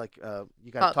just you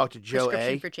got to talk to Joe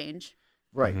Prescription A. for change.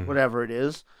 Right, whatever it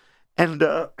is. And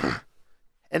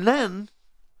then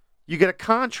you get a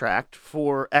contract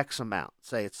for X amount.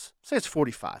 Say it's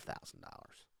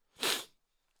 $45,000.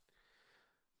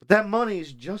 But that money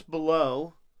is just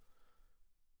below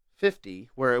 50,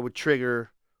 where it would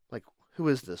trigger, who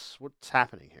is this? What's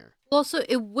happening here? Well, so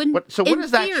it wouldn't. What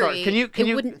is that chart? Can you?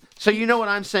 Wouldn't, so you know what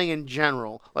I'm saying in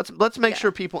general. Let's make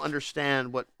sure people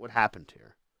understand what happened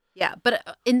here. Yeah, but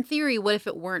in theory, what if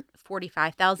it weren't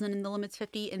 45,000 and the limit's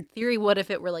 50? In theory, what if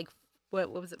it were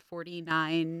what was it,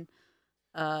 49?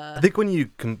 I think when you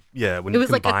when it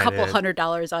was like a couple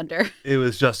 $100 under. It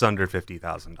was just under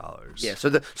 $50,000. Yeah,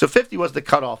 so 50 was the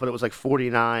cutoff, but it was like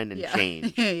 49 and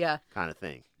change. Yeah, kind of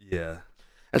thing. Yeah,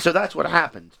 and so that's what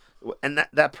happened. And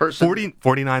that person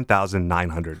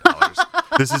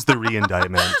 $49,900. This is the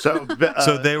re-indictment. So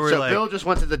they were Bill just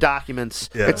went to the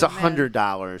documents. Yeah. It's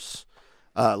 $100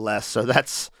 less. So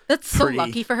that's so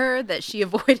lucky for her that she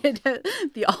avoided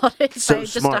the audit by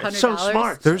just $100. So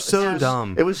smart. They're so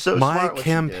dumb. It was so smart. My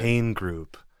campaign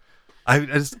group. I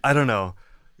don't know.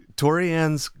 Tori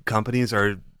Ann's companies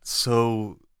are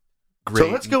so great.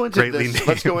 So let's go into this. Named.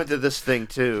 Let's go into this thing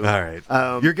too. All right,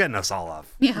 you're getting us all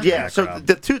off. Yeah. So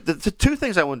the two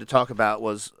things I wanted to talk about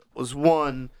was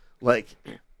one,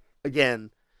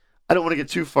 again, I don't want to get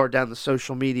too far down the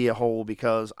social media hole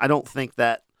because I don't think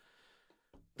that's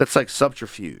like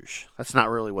subterfuge. That's not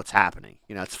really what's happening.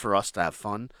 It's for us to have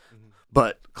fun,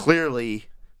 but clearly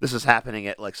this is happening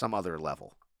at some other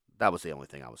level. That was the only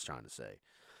thing I was trying to say.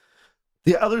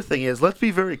 The other thing is, let's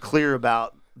be very clear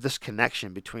about this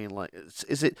connection between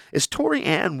is Tori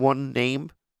Ann one name?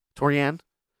 Tori Ann?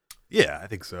 Yeah, I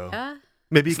think so.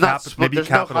 Maybe maybe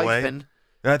capital no A.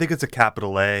 I think it's a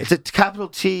capital A. It's a capital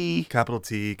T. Capital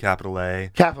T, capital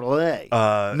A. Capital A.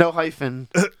 No hyphen.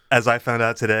 As I found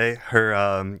out today,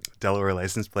 her Delaware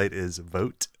license plate is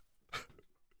vote.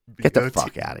 Get the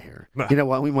fuck out of here. You know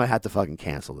what? We might have to fucking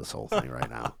cancel this whole thing right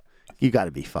now. You got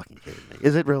to be fucking kidding me.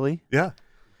 Is it really? Yeah.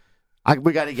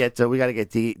 We got to get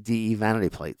DE vanity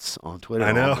plates on Twitter.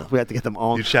 I know. We have to get them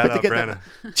on. Shout out Brenna.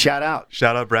 Shout out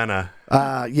Brenna.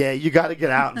 Yeah, you got to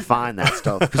get out and find that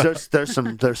stuff because there's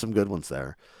some good ones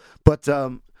there. But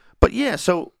yeah,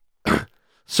 so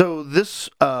this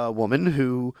woman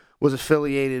who was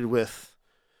affiliated with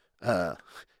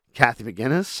Kathy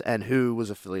McGinnis and who was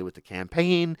affiliated with the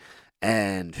campaign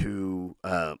and who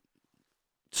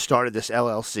started this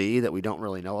LLC that we don't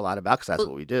really know a lot about because that's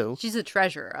what we do. She's the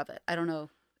treasurer of it. I don't know.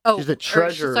 Oh, she's the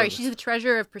treasurer. She's the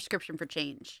treasurer of Prescription for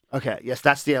Change. Okay, yes,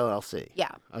 that's the LLC.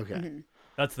 Yeah. Okay. Mm-hmm.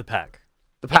 That's the PAC.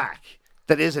 The PAC.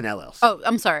 That is an LLC. Oh,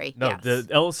 I'm sorry. No, yes. the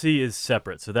LLC is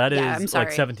separate. So that is I'm sorry.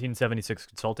 1776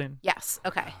 Consulting. Yes.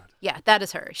 Okay. Yeah, that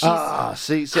is her.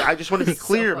 She's... See, I just want to be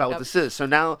clear about what this is. So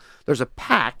now there's a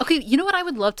PAC. Okay, you know what I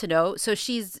would love to know? So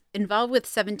she's involved with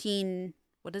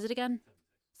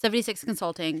 76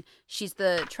 Consulting. She's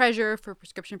the treasurer for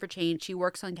Prescription for Change. She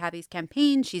works on Kathy's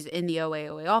campaign. She's in the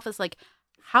OAOA office.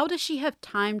 How does she have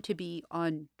time to be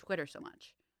on Twitter so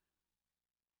much?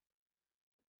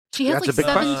 She has 17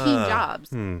 jobs.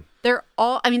 They're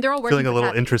all working. Feeling a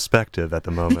little introspective at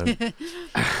the moment.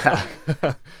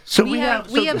 So we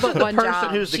have but one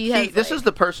job. Who's the key. This is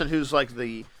the person who's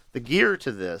the gear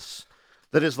to this.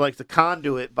 That is the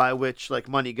conduit by which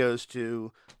money goes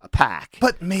to a PAC,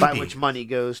 but maybe by which money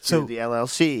goes to the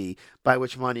LLC, by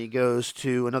which money goes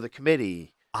to another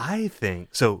committee. I think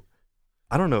so.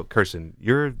 I don't know, Kirsten,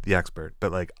 you're the expert,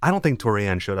 but I don't think Tori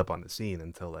Ann showed up on the scene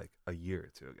until a year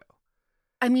or two ago.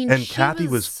 I mean, and Kathy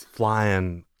was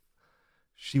flying.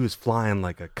 She was flying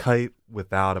like a kite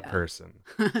without a person.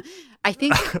 I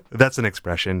think that's an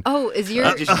expression. Oh, is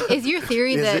your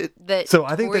theory that so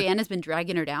I think Tori Ann has been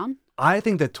dragging her down? I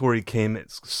think that Tori came,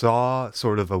 saw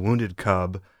sort of a wounded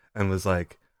cub and was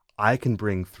like, I can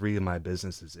bring 3 of my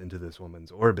businesses into this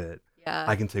woman's orbit. Yeah.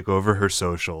 I can take over her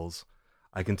socials.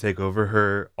 I can take over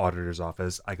her auditor's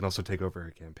office. I can also take over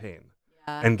her campaign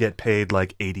and get paid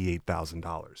like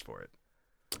 $88,000 for it.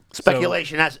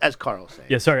 Speculation, as Carl was saying.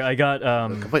 Yeah, sorry, I got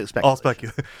Completely speculation. All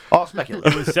speculation. All it speculation.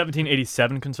 was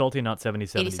 1787 consulting, not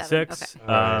 1776.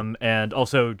 87, okay. And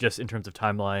also, just in terms of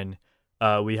timeline,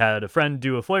 we had a friend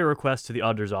do a FOIA request to the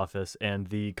auditor's office, and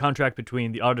the contract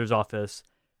between the auditor's office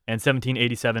and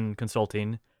 1787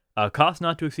 consulting cost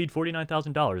not to exceed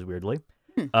 $49,000, weirdly.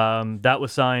 That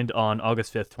was signed on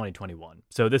August 5th, 2021.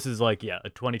 So this is like, a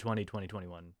 2020,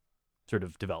 2021 sort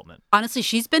of development. Honestly,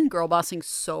 she's been girl bossing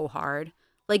so hard.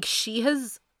 Like, she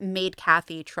has made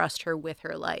Kathy trust her with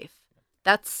her life.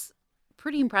 That's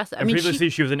pretty impressive. And previously,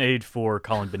 she was an aide for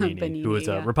Colin Benini, who was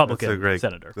a yeah. Republican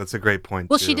senator. That's a great point.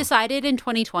 Well, too. she decided in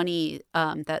 2020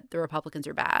 that the Republicans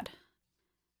are bad.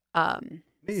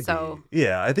 Maybe. So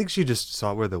Yeah, I think she just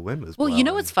saw where the wind was well, blowing. you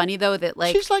know what's funny though, that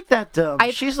like she's like that.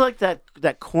 I've- She's like that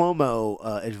Cuomo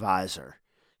advisor.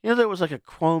 You know, there was like a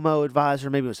Cuomo advisor.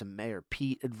 Maybe it was a Mayor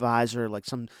Pete advisor, like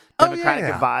some Democratic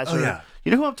advisor. Oh, yeah.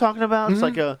 You know who I'm talking about? It's Mhm.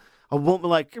 like a woman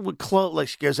like with like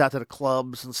she goes out to the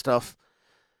clubs and stuff.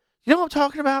 You know what I'm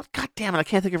talking about? God damn it, I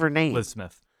can't think of her name. Liz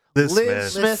Smith. Liz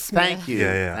Liz Smith. Smith. Thank you.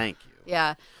 Yeah. Thank you.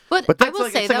 yeah. But But I that's will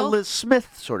like say it's like a though, Liz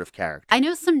Smith sort of character. I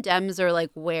know some Dems are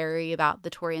like wary about the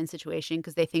Torian situation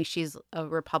because they think she's a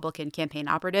Republican campaign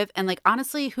operative, and like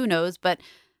honestly, who knows? But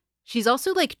she's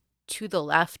also like to the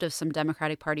left of some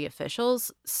Democratic Party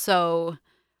officials, so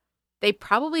they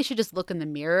probably should just look in the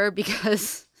mirror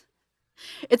because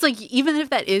it's like even if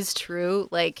that is true,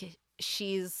 like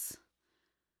she's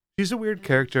She's a weird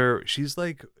character. She's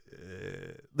like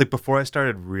before I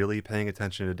started really paying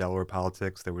attention to Delaware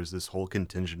politics, there was this whole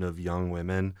contingent of young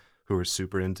women who were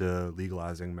super into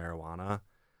legalizing marijuana,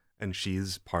 and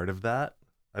she's part of that,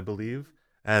 I believe.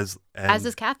 As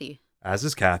is Kathy. As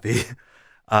is Kathy.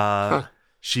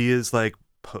 She is like,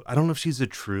 I don't know if she's a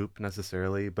troop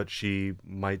necessarily, but she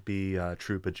might be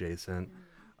troop adjacent.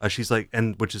 She's like,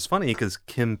 and which is funny because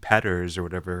Kim Petters or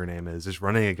whatever her name is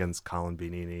running against Colin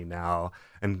Benini now,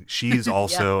 and she's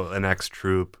also an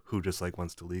ex-troop who just like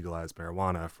wants to legalize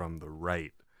marijuana from the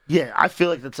right. Yeah, I feel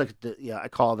like that's like I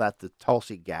call that the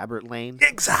Tulsi Gabbard lane.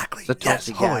 Exactly. The Yes.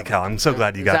 Tulsi Holy Gabbard. cow! I'm so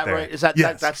glad you got that there. right? Is that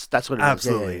Yes. that's what it is?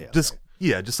 Absolutely.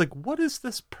 Yeah. Just like, what is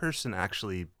this person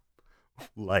actually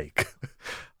like?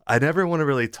 I never want to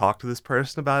really talk to this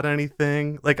person about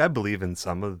anything. Like, I believe in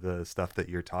some of the stuff that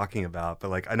you're talking about, but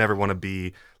like, I never want to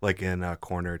be like in a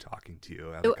corner talking to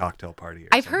you at a cocktail party. Or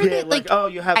I've something. heard Yeah, it like oh,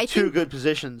 you have I two think- good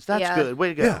positions. That's Yeah. good. Way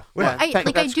to go. Yeah, well, I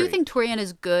that's do great. think Torian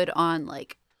is good on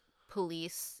like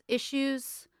police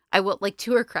issues. I will like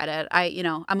to her credit.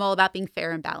 I'm all about being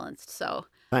fair and balanced. So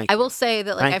Thank I you. will say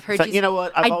that like Thank I've heard you know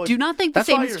what? I do not think the that's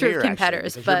same why is you're true here, of Kim actually,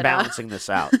 Petters, because but you're balancing this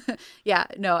out. yeah,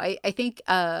 no, I think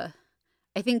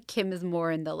Kim is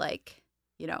more in the like,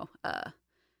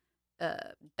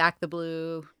 back the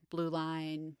blue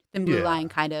line, thin blue Yeah. line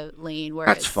kind of lane.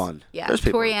 Whereas, That's fun. Yeah, Those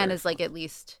people are Torian very is like at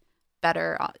least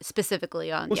better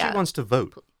specifically on. Well, yeah, she wants to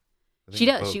vote. I she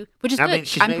think does. vote. Which is I good. mean,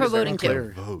 she's I'm made it pro very voting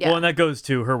clear. too. Vote. Yeah. Well, and that goes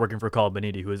to her working for Colin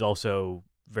Benini, who is also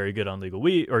very good on legal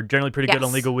weed, or generally pretty good on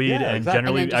Yes. legal weed, Yeah, and exactly.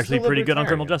 generally And then actually just a pretty good on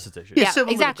criminal libertarian. justice issues. He's Yeah, a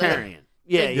civil exactly. libertarian.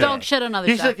 Yeah, Like, yeah. dog shit on other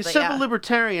He's stuff. like a but civil yeah.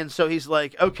 libertarian, so he's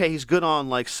like, okay, he's good on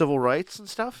like civil rights and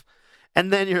stuff.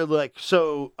 And then you're like,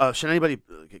 so should anybody?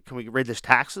 Can we raise this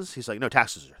taxes? He's like, no,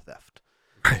 taxes are theft.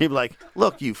 He'd be like,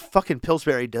 look, you fucking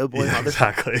Pillsbury doughboy, Yeah, mother.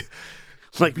 exactly.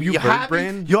 Like You you bird had me,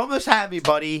 brain? you almost had me,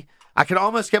 buddy. I could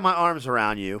almost get my arms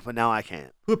around you, but now I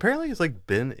can't. Who apparently has like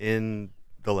been in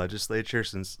the legislature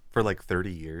for like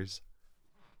 30 years.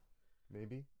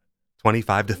 Maybe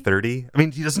 25 to 30. I mean,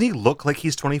 doesn't he look like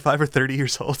he's 25 or 30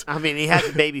 years old? I mean, he has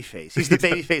a baby face. He's the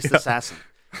baby faced assassin.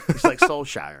 He's like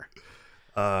Soulshire.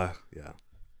 Yeah.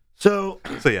 So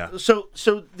So yeah. So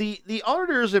the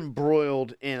auditor is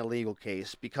embroiled in a legal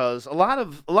case because a lot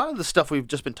of the stuff we've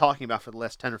just been talking about for the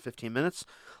last 10 or 15 minutes,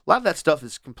 a lot of that stuff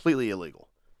is completely illegal.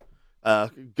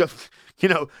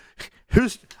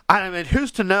 Who's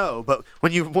to know? But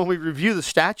when we review the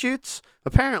statutes,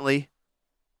 apparently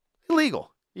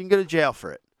illegal. You can go to jail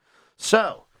for it.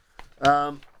 So,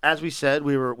 as we said,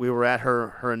 we were at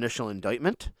her initial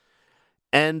indictment.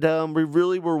 And we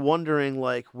really were wondering,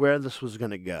 like, where this was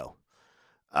going to go.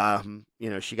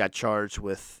 She got charged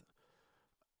with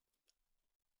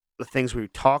the things we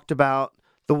talked about.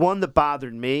 The one that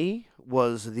bothered me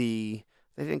was they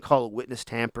didn't call it witness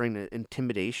tampering,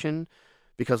 intimidation,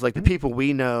 because, like, the people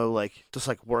we know, like, just,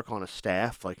 like, work on a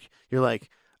staff. Like, you're like,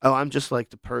 oh, I'm just, like,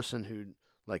 the person who,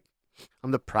 like,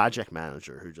 I'm the project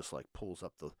manager who just like pulls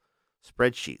up the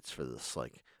spreadsheets for this.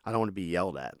 Like, I don't want to be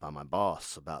yelled at by my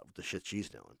boss about the shit she's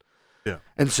doing. Yeah.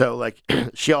 And so, like,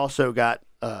 she also got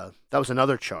that was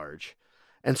another charge.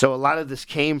 And so a lot of this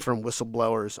came from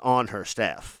whistleblowers on her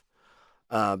staff.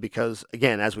 Because,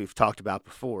 again, as we've talked about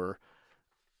before,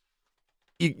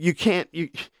 you can't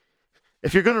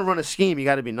if you're going to run a scheme, you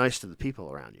got to be nice to the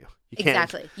people around you.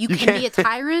 Exactly. You can be a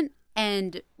tyrant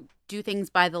and do things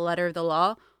by the letter of the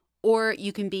law, or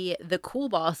you can be the cool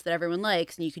boss that everyone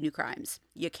likes and you can do crimes.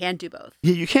 You can't do both.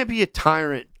 Yeah, you can't be a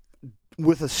tyrant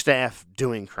with a staff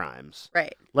doing crimes.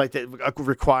 Right. Like that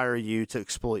require you to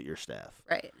exploit your staff.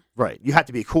 Right. Right. You have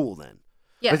to be cool then.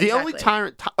 Yeah. But the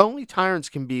exactly. only tyrants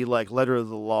can be like letter of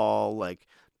the law, like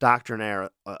doctrinaire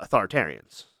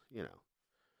authoritarians, you know.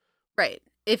 Right.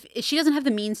 If she doesn't have the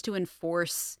means to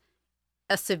enforce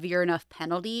a severe enough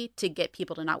penalty to get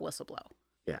people to not whistleblow.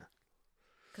 Yeah.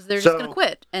 Because they're just going to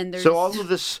quit. And so all of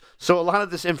this, so a lot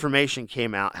of this information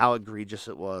came out, how egregious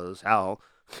it was, how,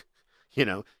 you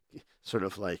know, sort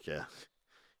of like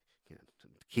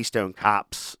Keystone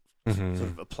Cops sort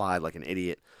of applied like an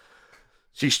idiot.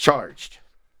 She's charged.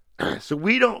 So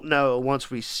we don't know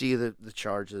once we see the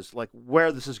charges, like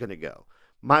where this is going to go.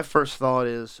 My first thought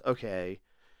is, okay,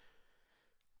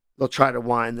 they'll try to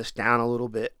wind this down a little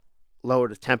bit, lower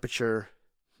the temperature,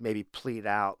 maybe plead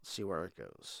out, see where it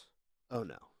goes. Oh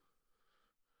no.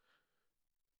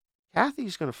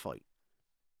 Kathy's going to fight.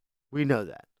 We know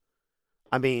that.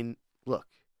 I mean, look.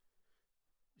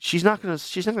 She's not going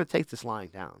to take this lying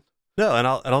down. No, and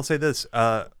I'll say this.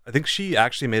 I think she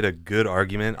actually made a good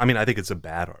argument. I mean, I think it's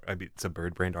it's a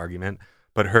bird-brained argument,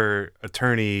 but her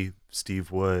attorney,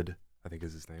 Steve Wood, I think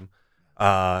is his name.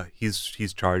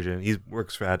 He's charging. He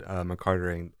works at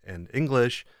McCarter and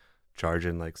English,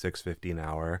 charging like $6.50 an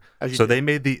hour. So they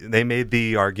made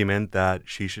the argument that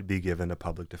she should be given a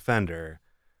public defender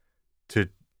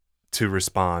to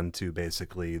respond to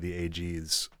basically the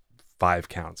AG's 5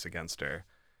 counts against her,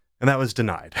 and that was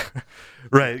denied.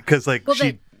 Right? Because like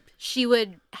she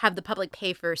would have the public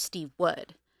pay for Steve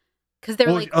Wood. Because they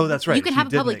were like, oh, that's right. You can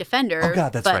have a public defender. Oh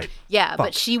God, that's right. Yeah,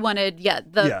 but she wanted,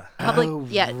 public,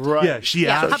 right. Yeah, she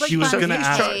asked. She was going to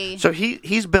ask. So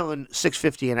he's billing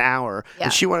 $6.50 an hour,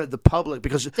 and she wanted the public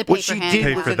because what she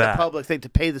did was in the public thing to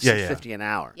pay the $6.50 an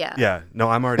hour. Yeah. Yeah. No,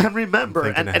 I'm already. And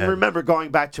remember, going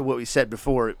back to what we said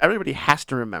before, everybody has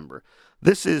to remember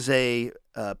this is a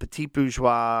petit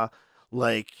bourgeois,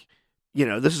 like, you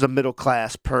know, this is a middle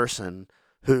class person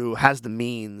who has the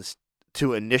means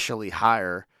to initially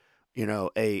hire, you know,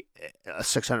 a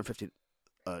 $650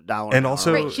 and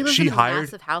also right, she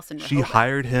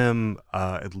hired him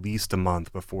at least a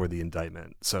month before the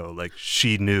indictment, so like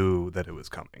she knew that it was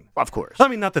coming. Of course. I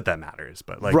mean, not that matters,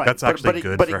 but like that's actually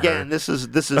good. But for again, her. this is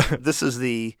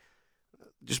the.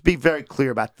 Just be very clear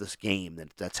about this game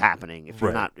that's happening. If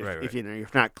you're if you're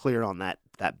not clear on that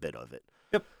bit of it.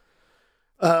 Yep.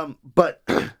 But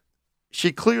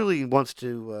she clearly wants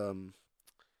to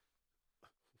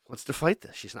fight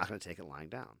this. She's not going to take it lying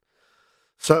down.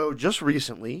 So just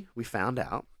recently, we found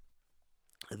out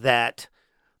that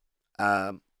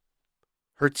her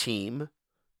team,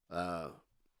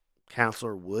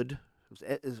 Counselor Wood,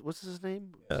 what's his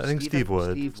name? I think Steve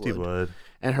Wood. Steve Wood.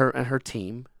 And her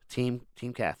team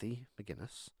Kathy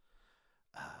McGinnis,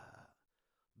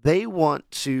 they want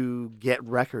to get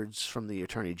records from the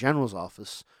Attorney General's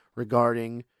office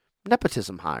regarding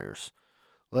nepotism hires,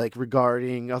 like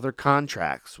regarding other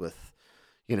contracts with,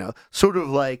 you know, sort of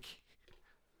like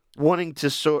wanting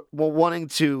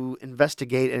to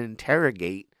investigate and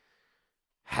interrogate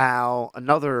how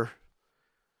another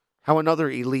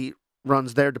elite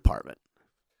runs their department.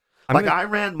 I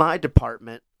ran my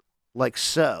department like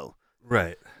so.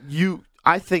 Right.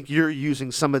 I think you're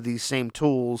using some of these same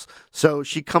tools, so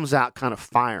she comes out kind of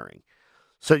firing.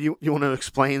 So you want to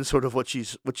explain sort of what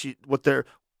they're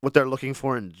looking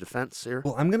for in defense here?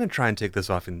 Well, I'm going to try and take this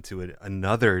off into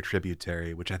another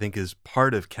tributary, which I think is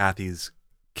part of Kathy's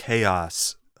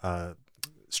chaos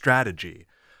strategy,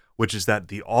 which is that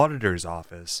the auditor's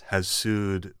office has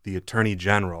sued the Attorney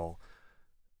General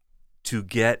to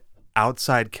get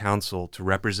outside counsel to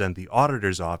represent the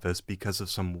auditor's office because of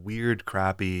some weird,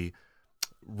 crappy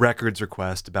records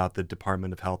request about the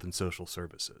Department of Health and Social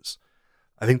Services.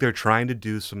 I think they're trying to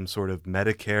do some sort of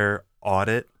Medicaid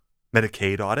audit,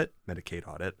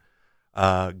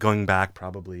 going back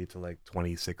probably to like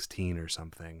 2016 or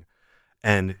something.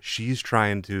 And she's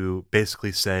trying to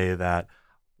basically say that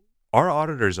our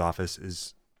auditor's office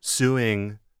is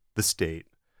suing the state.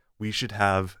 We should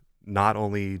have not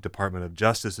only Department of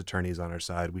Justice attorneys on our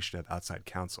side, we should have outside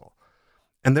counsel.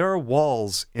 And there are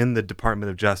walls in the Department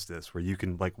of Justice where you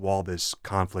can like wall this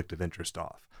conflict of interest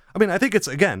off. I mean, I think it's,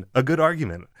 again, a good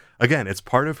argument. Again, it's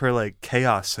part of her like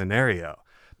chaos scenario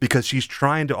because she's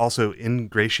trying to also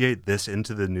ingratiate this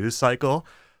into the news cycle.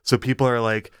 So people are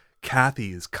like,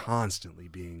 Kathy is constantly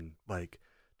being like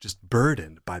just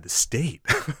burdened by the state.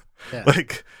 Yeah.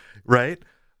 Like, right?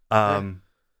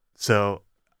 So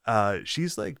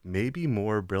she's like maybe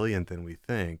more brilliant than we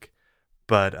think,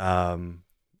 but I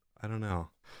don't know.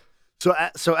 So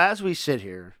as we sit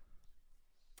here,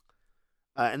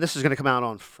 and this is going to come out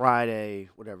on Friday,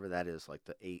 whatever that is, like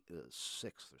the 6th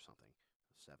or something,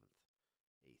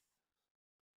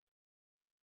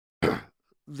 7th, 8th.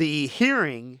 The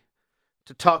hearing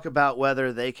to talk about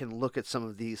whether they can look at some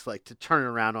of these, like to turn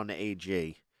around on the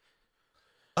AG.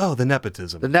 Oh, the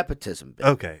nepotism. The nepotism bit.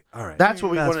 Okay, all right. That's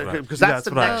what we want to do, because that's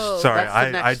the what next. Oh. Sorry,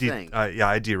 that's the next thing.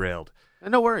 I derailed.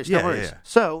 No worries, no Yeah, worries. yeah.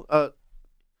 So,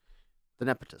 the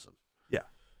nepotism.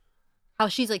 How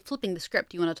she's like flipping the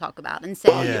script you want to talk about and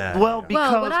saying, Yeah. Well,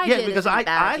 because what I did because isn't I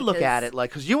bad look at because- it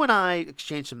like, because you and I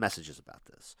exchanged some messages about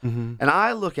this, Mm-hmm. and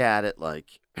I look at it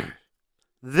like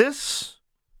this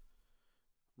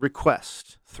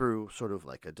request through sort of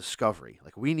like a discovery.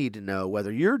 Like, we need to know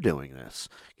whether you're doing this.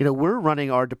 You know, we're running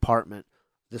our department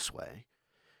this way.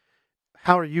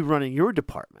 How are you running your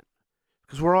department?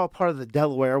 Because we're all part of the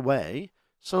Delaware way.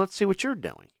 So let's see what you're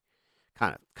doing.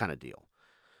 Kind of deal.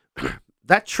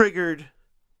 That triggered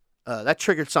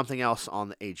something else on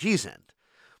the AG's end.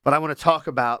 But I want to talk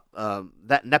about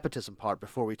that nepotism part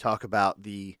before we talk about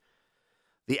the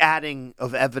adding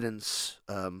of evidence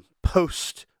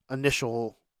post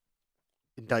initial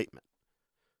indictment,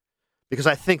 because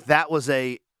I think that was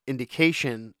a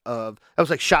indication of, that was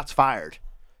like shots fired.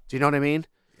 Do you know what I mean?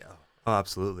 Yeah. Oh,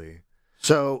 absolutely.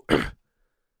 So,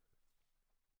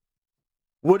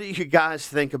 what do you guys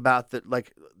think about that?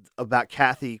 Like, about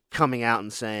Kathy coming out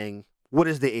and saying, "What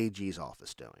is the AG's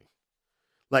office doing?"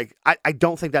 Like, I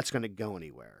don't think that's going to go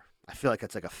anywhere. I feel like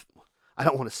it's like I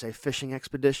don't want to say fishing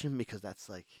expedition, because that's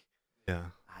like, Yeah.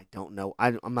 I don't know.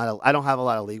 I don't have a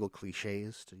lot of legal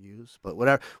cliches to use, but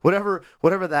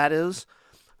whatever that is,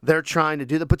 they're trying to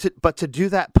do that. But to do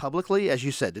that publicly, as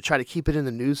you said, to try to keep it in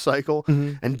the news cycle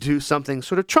and do something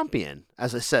sort of Trumpian,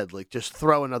 as I said, like just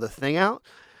throw another thing out.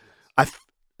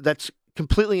 That's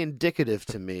completely indicative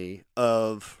to me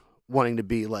of wanting to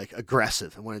be like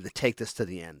aggressive and wanting to take this to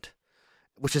the end,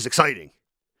 which is exciting,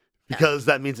 because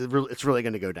that means it's really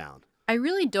going to go down. I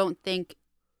really don't think,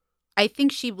 I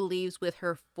think she believes with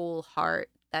her full heart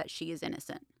that she is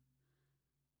innocent.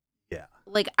 Yeah.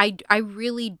 Like, I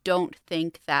really don't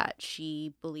think that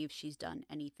she believes she's done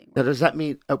anything Now, wrong. does that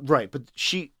mean right? But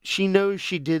she knows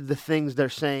she did the things they're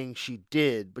saying she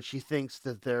did, but she thinks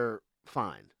that they're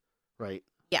fine, right?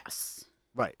 Yes.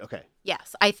 Right. Okay.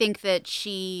 Yes. I think that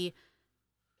she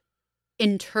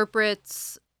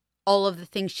interprets all of the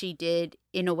things she did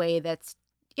in a way that's,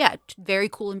 very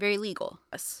cool and very legal.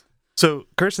 Yes. So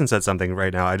Kirsten said something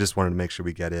right now. I just wanted to make sure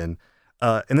we get in.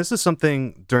 And this is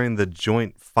something during the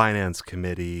Joint Finance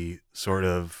Committee sort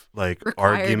of like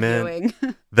Required argument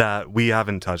viewing. that we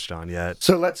haven't touched on yet.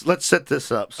 So let's set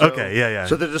this up. So, Okay, yeah.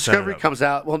 So the Set it discovery up. comes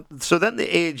out. Well, so then the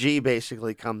AG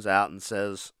basically comes out and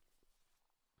says,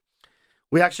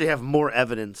 "We actually have more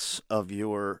evidence of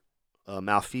your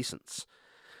malfeasance,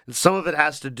 and some of it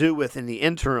has to do with, in the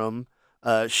interim,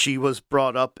 she was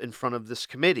brought up in front of this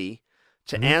committee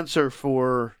to answer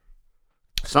for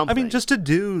something." I mean, just to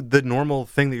do the normal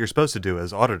thing that you're supposed to do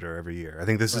as auditor every year. I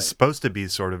think this is supposed to be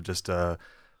sort of just a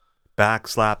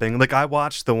backslapping. Like, I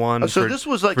watched the one. So for, this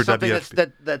was like for something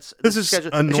WFP. that's This is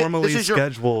scheduled. a normally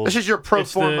scheduled. This is your pro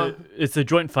It's forma. it's the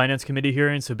Joint Finance Committee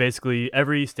hearing. So basically,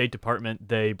 every State Department,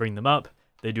 they bring them up.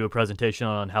 They do a presentation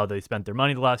on how they spent their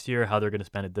money the last year, how they're going to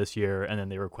spend it this year, and then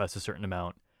they request a certain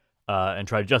amount and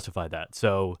try to justify that.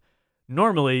 So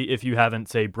normally, if you haven't,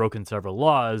 say, broken several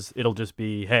laws, it'll just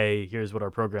be, hey, here's what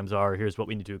our programs are, here's what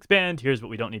we need to expand, here's what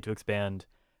we don't need to expand,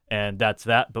 and that's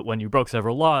that. But when you broke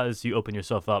several laws, you open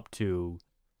yourself up to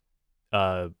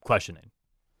questioning.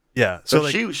 Yeah. So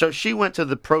like, she went to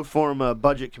the pro forma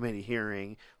budget committee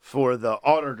hearing for the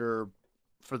auditor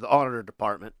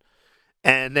department,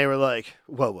 and they were like,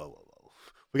 whoa.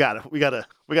 We gotta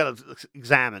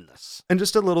examine this. and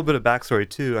just a little bit of backstory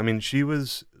too. I mean, she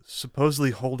was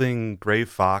supposedly holding Gray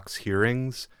Fox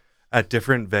hearings at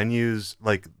different venues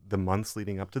like the months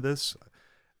leading up to this,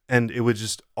 and it would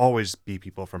just always be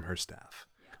people from her staff,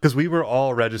 because we were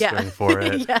all registering for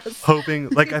it, Yes. hoping.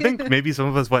 Like, I think maybe some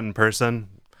of us went in person,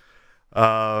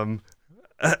 and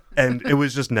it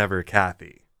was just never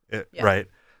Kathy, right?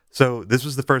 So this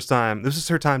was the first time. This was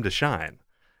her time to shine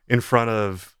in front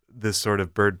of this sort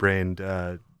of bird-brained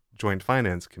joint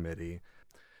finance committee,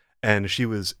 and she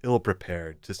was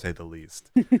ill-prepared, to say the least.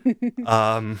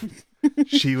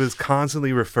 She was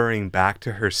constantly referring back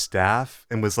to her staff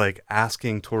and was like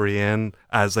asking Torianne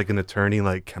as like an attorney,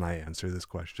 like, can I answer this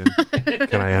question?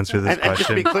 Can I answer this And just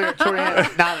to question? be clear,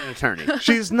 Torianne is not an attorney.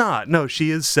 She's not. No,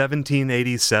 she is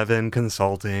 1787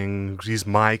 Consulting. She's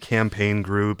My Campaign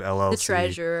Group, LLC. The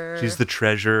treasurer. She's the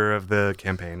treasurer of the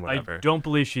campaign, whatever. I don't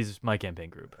believe she's My Campaign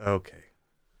Group. Okay.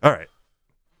 All right.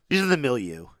 She's in the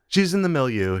milieu. She's in the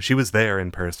milieu. She was there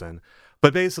in person.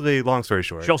 But basically, long story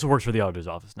short. She also works for the auditor's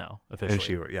office now,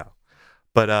 officially. And yeah.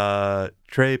 But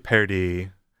Trey Purdy,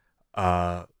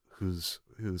 who's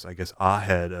I guess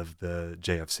ahead of the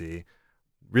JFC,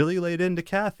 really laid into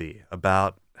Kathy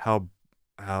about how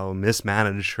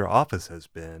mismanaged her office has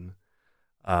been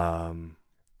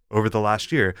over the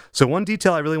last year. So one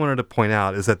detail I really wanted to point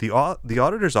out is that the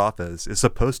auditor's office is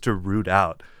supposed to root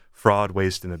out fraud,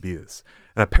 waste, and abuse.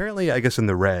 And apparently, I guess in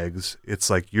the regs, it's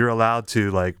like you're allowed to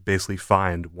like basically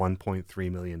find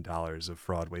 $1.3 million of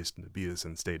fraud, waste, and abuse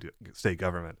in state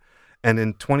government. And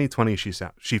in 2020, she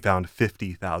found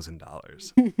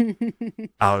 $50,000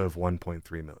 out of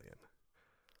 $1.3 million.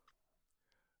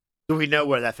 Do we know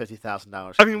where that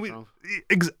 $50,000? I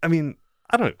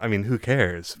mean, who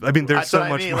cares? I mean, there's so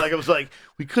much. Like it was like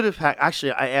we could have had.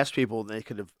 Actually, I asked people, and they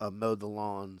could have mowed the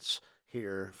lawns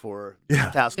here for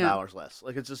 $1,000 less.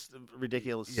 Like it's just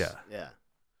ridiculous. Yeah.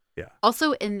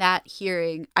 Also, in that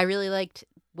hearing, I really liked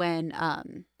when I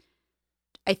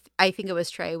think it was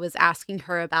Trey was asking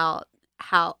her about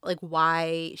how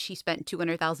why she spent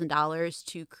 $200,000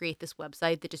 to create this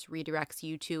website that just redirects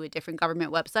you to a different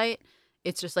government website.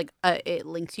 It's just like it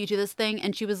links you to this thing,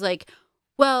 and she was like,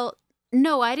 "Well,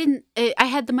 no, I didn't. I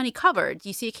had the money covered.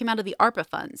 You see, it came out of the ARPA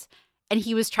funds." And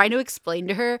he was trying to explain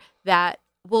to her that,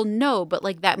 well, no, but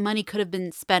like that money could have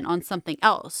been spent on something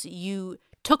else. You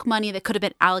took money that could have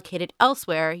been allocated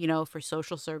elsewhere, for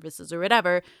social services or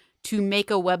whatever, to make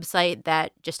a website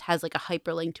that just has like a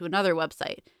hyperlink to another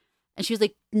website. And she was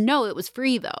like, no, it was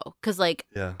free though. Cause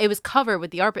it was covered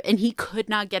with the ARPA, and he could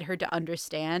not get her to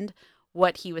understand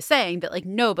what he was saying, that like,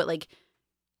 no, but like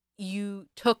you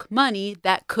took money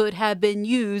that could have been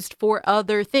used for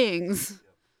other things.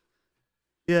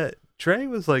 Yeah. Trey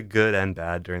was like good and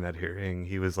bad during that hearing.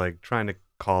 He was like trying to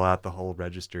call out the whole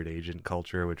registered agent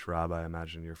culture, which Rob, I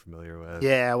imagine you're familiar with.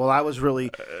 Yeah, well, I was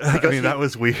really. That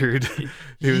was weird.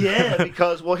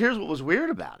 Because here's what was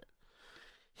weird about it.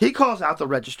 He calls out the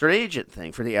registered agent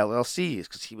thing for the LLCs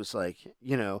because he was like,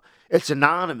 it's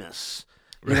anonymous.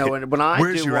 And when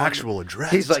where's your actual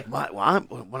address? He's like,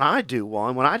 when I do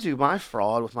my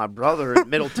fraud with my brother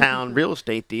in Middletown real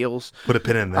estate deals. Put a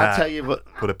pin in that. I tell you what.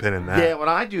 Put a pin in that. Yeah, when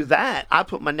I do that, I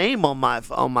put my name on my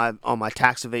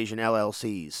tax evasion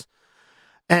LLCs.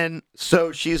 And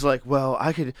so she's like, well,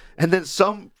 I could. And then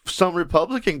some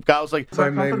Republican guy was like, If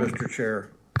I may, Mr. Chair,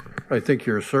 I think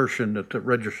your assertion that the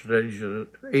registered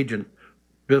agent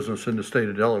business in the state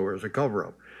of Delaware is a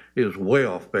cover-up is way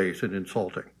off base and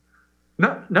insulting.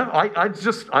 No, I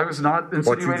was not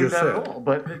insinuating that at all.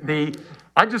 But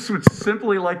I just would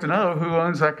simply like to know who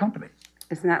owns that company.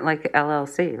 Isn't that like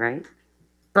LLC, right?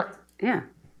 Right. Yeah.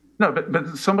 No,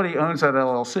 but somebody owns that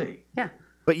LLC. Yeah.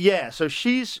 But yeah, so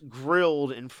she's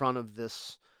grilled in front of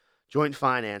this Joint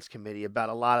Finance Committee about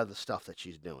a lot of the stuff that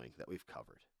she's doing that we've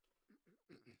covered.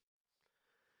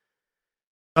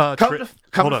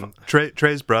 Hold on.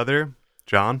 Trey's brother,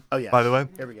 John, by the way,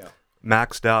 here we go.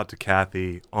 Maxed out to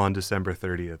Kathy on December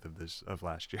 30th of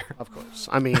last year. Of course.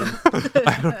 I mean,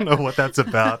 I don't know what that's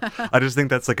about. I just think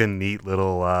that's like a neat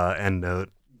little end note.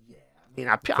 Yeah. I mean,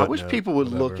 I wish people would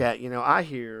look at, I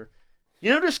hear,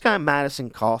 this guy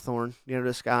Madison Cawthorn,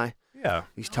 this guy? Yeah.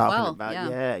 He's talking about,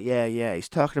 yeah. He's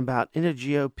talking about in the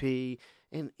GOP,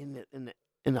 in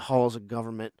the halls of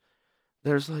government,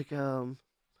 it's like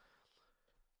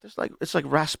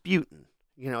Rasputin,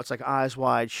 it's like Eyes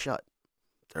Wide Shut.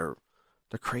 They're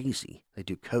crazy. They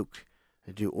do coke.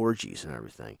 They do orgies and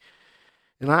everything.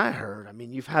 And I heard,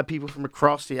 you've had people from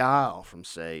across the aisle from,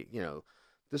 say,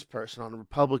 this person on the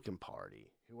Republican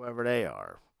Party, whoever they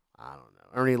are, I don't know,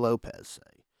 Ernie Lopez,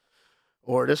 say,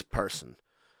 or this person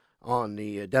on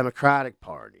the Democratic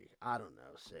Party, I don't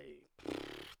know, say,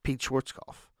 Pete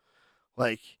Schwarzkopf.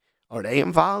 Like, are they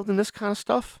involved in this kind of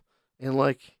stuff? In,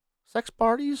 sex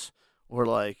parties? Or,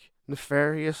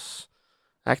 nefarious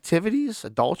activities?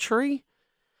 Adultery?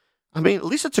 At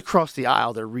least it's across the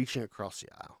aisle. They're reaching across the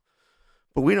aisle.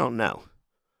 But we don't know.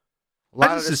 A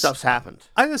lot of this stuff's happened.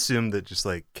 I assume that just,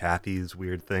 Kathy's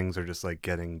weird things are just,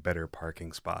 getting better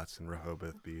parking spots in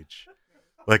Rehoboth Beach.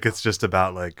 It's just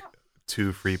about,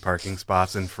 2 free parking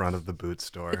spots in front of the boot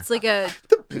store. It's like a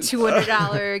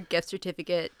 $200 gift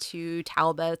certificate to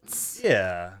Talbot's.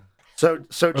 Yeah. So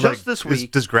Or just like, this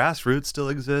week, does Grassroots still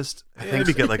exist? I think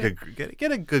maybe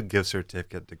get a good gift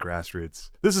certificate to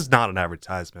Grassroots. This is not an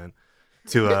advertisement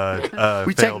to a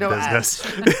we take failed no business.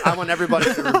 ads. I want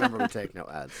everybody to remember we take no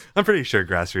ads. I'm pretty sure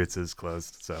Grassroots is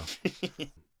closed. So,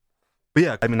 but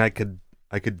yeah, I mean, I could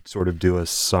sort of do a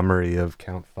summary of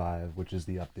Count 5, which is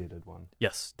the updated one.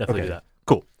 Yes, definitely do that.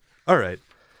 Cool. All right.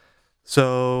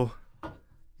 So,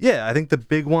 yeah, I think the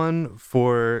big one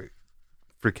for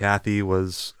Kathy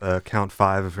was Count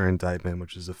 5 of her indictment,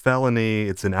 which is a felony.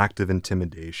 It's an act of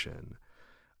intimidation.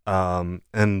 And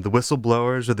the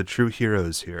whistleblowers are the true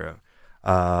heroes here.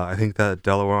 I think that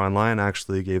Delaware Online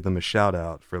actually gave them a shout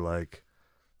out for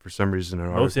some reason an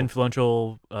article. Most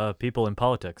influential people in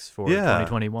politics for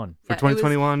 2021. For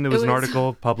 2021, it was an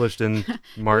article published in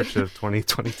March of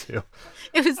 2022.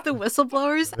 It was the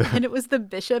whistleblowers, and it was the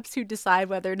bishops who decide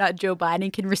whether or not Joe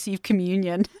Biden can receive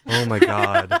communion. Oh my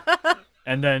God.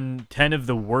 And then 10 of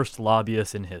the worst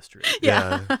lobbyists in history.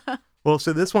 Yeah. Well,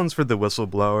 so this one's for the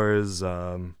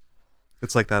whistleblowers.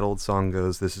 It's like that old song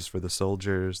goes, "This is for the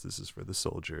soldiers, this is for the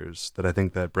soldiers," that I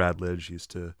think that Brad Lidge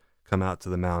used to come out to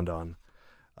the mound on.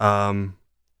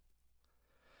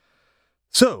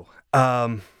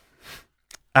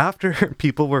 After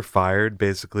people were fired,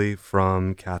 basically,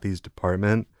 from Kathy's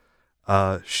department,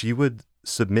 she would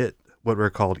submit what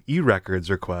were called e-records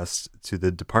requests to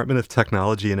the Department of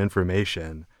Technology and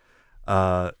Information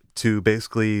to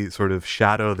basically sort of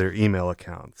shadow their email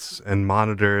accounts and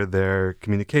monitor their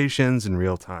communications in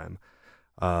real time,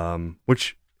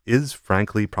 which is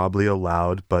frankly probably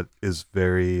allowed, but is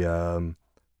very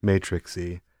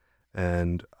matrixy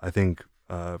and I think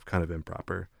kind of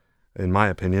improper, in my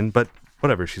opinion. But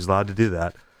whatever, she's allowed to do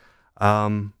that.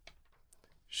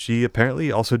 She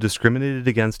apparently also discriminated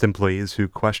against employees who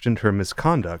questioned her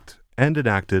misconduct and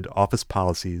enacted office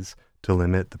policies to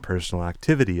limit the personal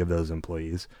activity of those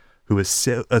employees who was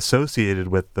associated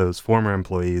with those former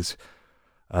employees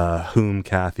whom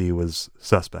Kathy was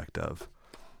suspect of.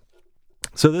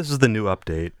 So this is the new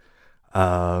update.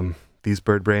 These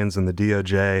bird brains in the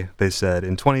DOJ, they said,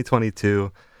 in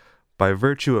 2022, by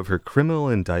virtue of her criminal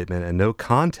indictment and no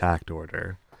contact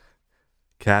order,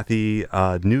 Kathy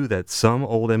knew that some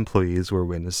old employees were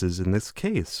witnesses in this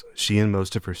case. She and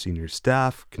most of her senior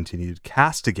staff continued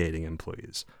castigating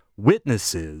employees,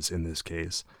 witnesses in this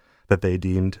case, that they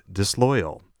deemed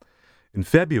disloyal. In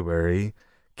February,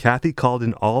 Kathy called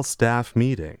an all-staff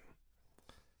meeting.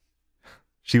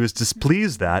 She was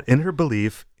displeased that, in her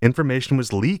belief, information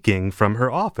was leaking from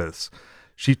her office.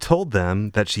 She told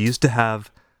them that she used to have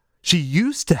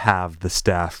the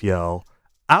staff yell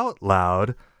out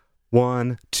loud,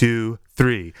 1, 2,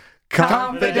 3,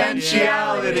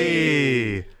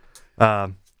 confidentiality!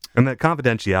 And that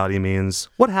confidentiality means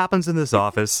what happens in this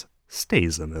office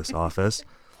stays in this office.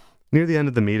 Near the end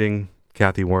of the meeting,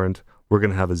 Kathy warned, "We're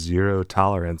going to have a zero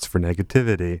tolerance for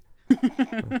negativity."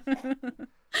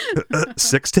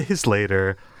 6 days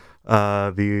later,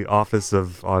 the Office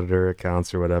of Auditor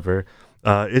Accounts or whatever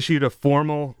issued a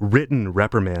formal written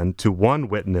reprimand to one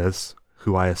witness,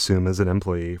 who I assume is an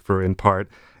employee, for in part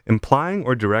implying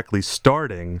or directly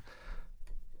stating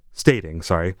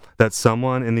that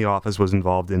someone in the office was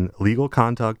involved in illegal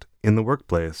conduct in the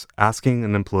workplace, asking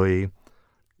an employee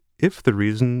if the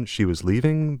reason she was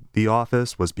leaving the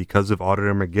office was because of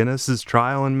Auditor McGinnis's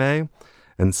trial in May,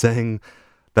 and saying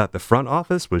that the front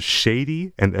office was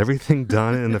shady and everything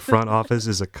done in the front office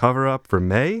is a cover-up for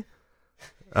May,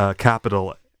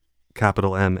 capital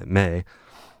M, May.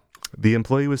 The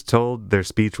employee was told their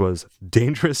speech was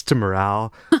dangerous to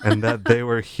morale and that they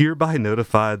were hereby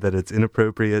notified that it's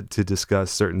inappropriate to discuss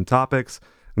certain topics,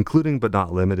 including but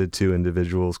not limited to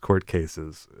individuals' court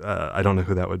cases. I don't know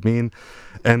who that would mean.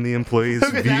 And the employee's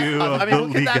view of the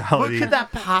legality. What could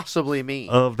that possibly mean?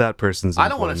 Of that person's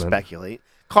employment. I don't want to speculate.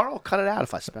 Carl, cut it out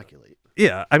if I speculate.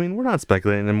 Yeah, I mean, we're not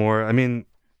speculating anymore. I mean,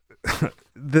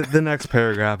 the next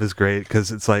paragraph is great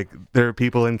because it's like there are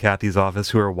people in Kathy's office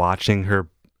who are watching her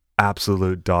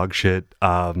absolute dog shit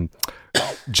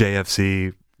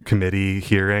JFC committee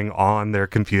hearing on their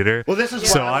computer. Well, this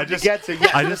is so what I just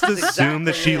assume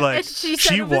that she walks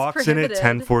in at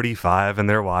 10:45 and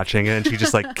they're watching it and she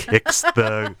just like kicks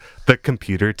the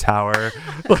computer tower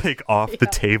like off the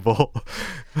table.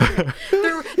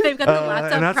 They've got the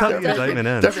laptop. And that's how the indictment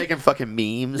ends. They're making fucking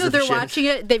memes. No, they're watching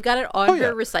it. They've got it on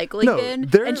her recycling bin,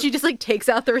 and she just like takes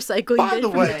out the recycling bin. By the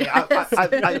way,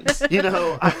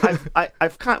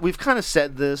 we've kind of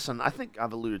said this, and I think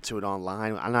I've alluded to it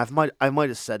online, and I might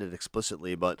have said said it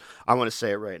explicitly, but I want to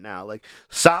say it right now. Like,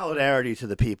 solidarity to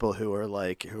the people who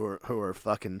are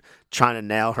fucking trying to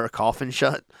nail her coffin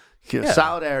shut.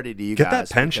 Solidarity to you Get guys.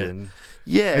 That pension.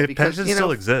 Because pension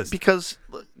still exists.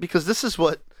 Because this is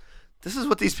what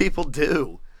these people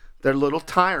do. They're little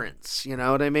tyrants. You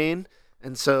know what I mean?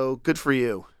 And so, good for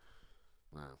you.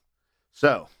 Wow.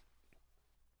 So,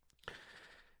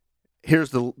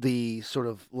 here's the sort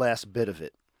of last bit of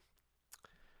it.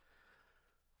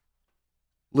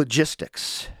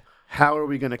 Logistics. How are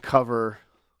we going to cover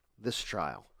this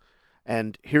trial?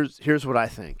 And here's what I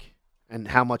think, and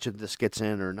how much of this gets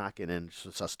in or not get in.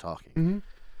 It's us talking. Mm-hmm.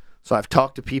 So I've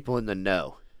talked to people in the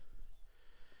know.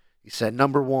 He said,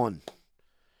 number one,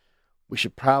 we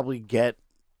should probably get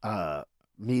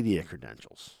media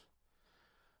credentials,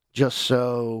 just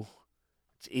so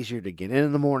it's easier to get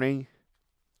in the morning.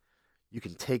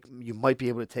 You might be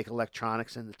able to take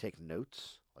electronics in to take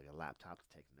notes, like a laptop to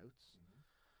take notes.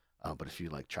 But if you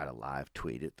try to live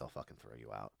tweet it, they'll fucking throw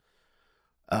you out.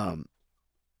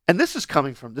 And this is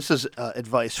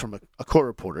advice from a court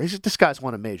reporter. He said, this guy's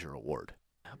won a major award.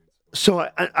 So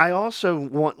I also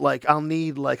want, I'll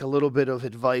need, a little bit of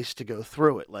advice to go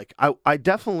through it.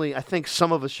 I think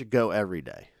some of us should go every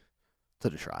day to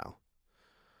the trial.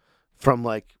 From,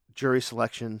 jury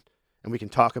selection, and we can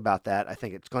talk about that. I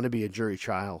think it's going to be a jury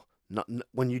trial.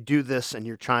 When you do this and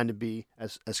you're trying to be,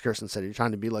 as Kirsten said, you're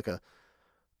trying to be like a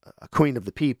queen of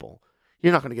the people,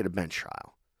 you're not going to get a bench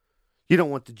trial. You don't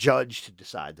want the judge to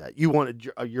decide that. You want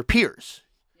your peers.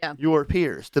 Yeah. Your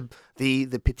peers, the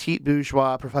petite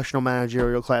bourgeois professional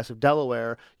managerial class of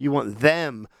Delaware, you want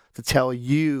them to tell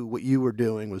you what you were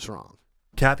doing was wrong.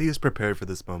 Kathy has prepared for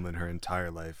this moment her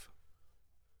entire life.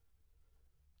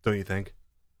 Don't you think?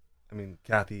 I mean,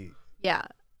 Kathy. Yeah.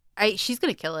 She's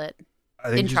going to kill it. I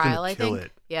think she's trial, going to kill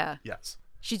it. Yeah. Yes.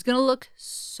 She's going to look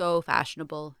so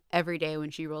fashionable every day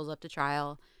when she rolls up to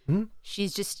trial. Mm-hmm.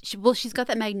 She's got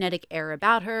that magnetic air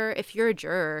about her. If you're a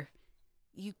juror,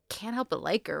 you can't help but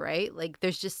like her, right?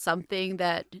 There's just something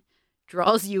that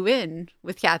draws you in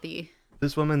with Kathy.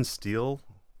 This woman steal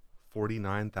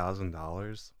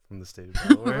 $49,000 from the state of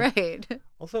Delaware. Right.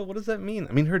 Also, what does that mean?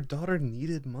 I mean, her daughter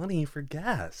needed money for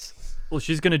gas. Well,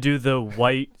 she's going to do the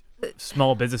white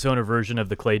small business owner version of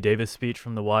the Clay Davis speech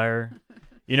from The Wire.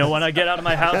 You know, when I get out of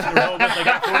my house in Rehoboth, I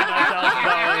got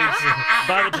 $49,000.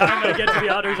 By the time I get to the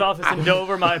auditor's office in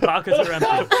Dover, my pockets are empty.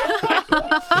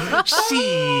 Shit.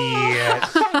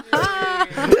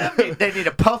 They need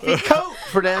a puffy coat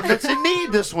for them that's in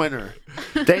need this winter.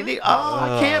 They need.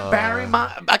 I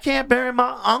can't bury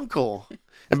my uncle.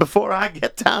 And before I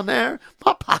get down there,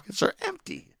 my pockets are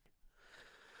empty.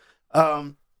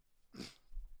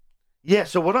 Yeah.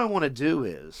 So what I want to do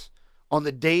is, on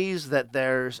the days that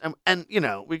there's, and you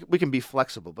know, we can be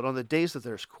flexible, but on the days that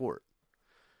there's court,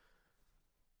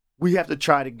 we have to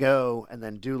try to go and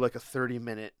then do a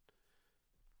 30-minute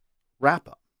wrap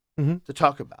up to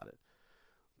talk about it.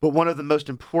 But one of the most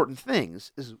important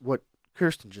things is what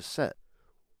Kirsten just said.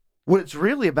 What it's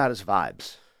really about is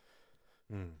vibes.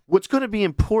 What's going to be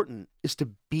important is to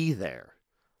be there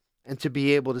and to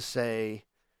be able to say,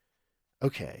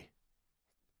 okay,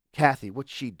 Kathy,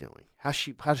 what's she doing? How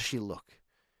does she look?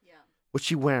 Yeah. What's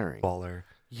she wearing? Baller.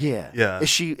 Yeah. Yeah. Is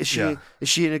she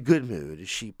in a good mood? Is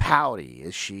she pouty?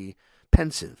 Is she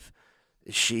pensive?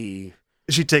 Is she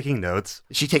taking notes?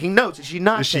 Is she taking notes? Is she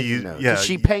not taking notes? Yeah. Is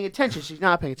she paying attention? She's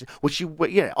not paying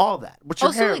attention. All that. What's your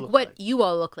also, hair look what like? you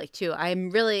all look like too.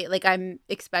 I'm really I'm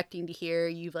expecting to hear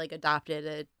you've adopted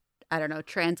a, I don't know,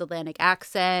 transatlantic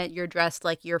accent. You're dressed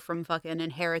like you're from fucking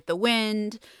Inherit the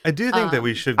Wind. I do think that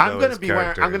we should go I'm going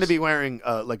to be wearing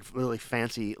really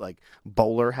fancy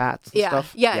bowler hats and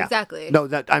stuff. Yeah, exactly. No,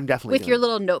 that I'm definitely with your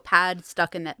little notepad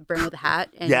stuck in that brim of the hat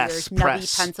and yes, your nubby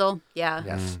press. pencil. Yeah.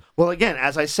 Yes. Well, again,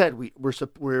 as I said,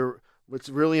 we're it's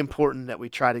really important that we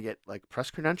try to get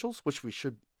press credentials, which we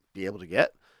should be able to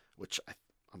get, which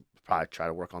I'm probably try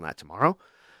to work on that tomorrow.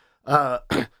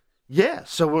 Yeah,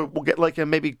 so we'll get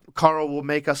maybe Carl will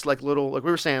make us little we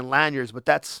were saying lanyards, but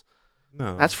that's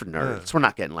for nerds. We're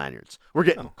not getting lanyards. We're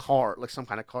getting a car, some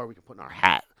kind of car we can put in our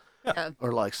hat,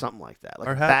 or something like that,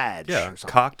 our a hat, badge, or something.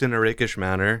 Cocked in a rakish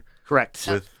manner. Correct.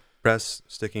 With press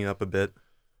sticking up a bit.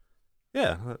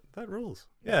 Yeah, that rules.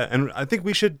 Yeah, and I think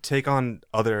we should take on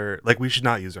we should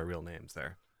not use our real names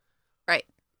there. Right.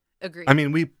 Agreed. I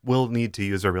mean, we will need to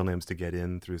use our real names to get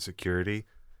in through security.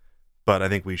 But I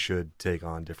think we should take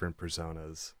on different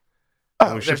personas.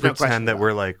 Oh, we should pretend that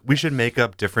we're we should make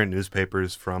up different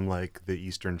newspapers from the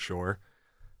Eastern Shore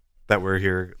that we're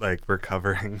here, we're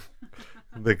covering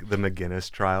the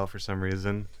McGinnis trial for some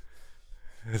reason.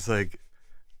 It's I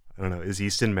don't know, is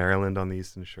Easton, Maryland on the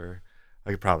Eastern Shore?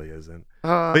 Like, it probably isn't.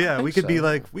 But yeah, we could be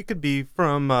like, we could be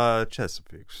from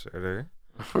Chesapeake City.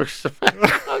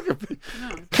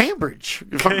 Cambridge.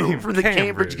 From the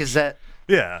Cambridge Gazette.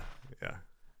 Yeah.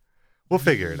 We'll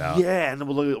figure it out. Yeah, and then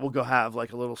we'll go have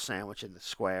like a little sandwich in the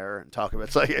square and talk about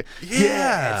it's like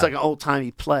it's like an old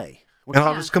timey play. And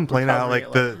I'll just complain out like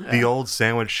the old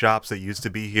sandwich shops that used to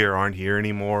be here aren't here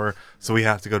anymore, so we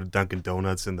have to go to Dunkin'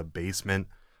 Donuts in the basement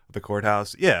of the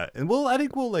courthouse. Yeah, and I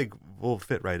think we'll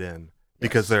fit right in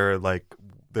because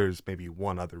there's maybe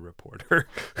one other reporter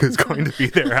who's going to be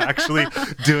there actually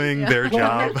doing their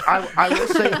job. I will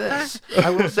say this.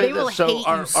 They will hate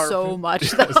you so muour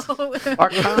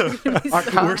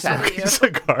we're smoking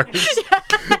cigars.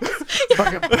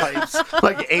 Fucking pipes.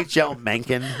 Like H.L.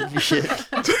 Mencken and shit.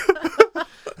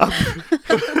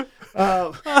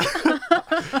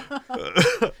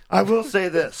 I will say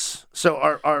this. So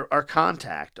our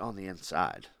contact on the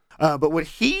inside. But what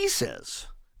he says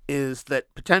is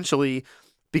that potentially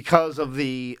because of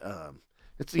the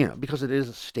because it is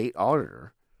a state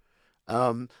auditor,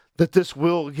 that this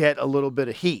will get a little bit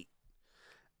of heat.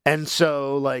 And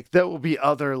so like there will be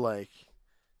other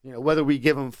whether we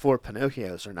give them 4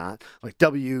 Pinocchios or not, like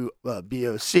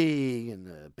WBOC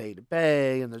and Bay to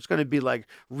Bay, and there's going to be like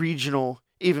regional,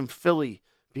 even Philly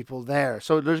people there.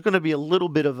 So there's going to be a little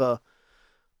bit of like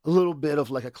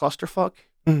a clusterfuck.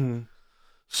 Mm-hmm.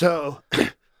 So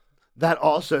that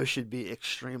also should be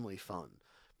extremely fun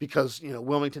because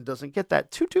Wilmington doesn't get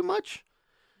that too much.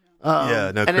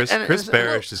 Chris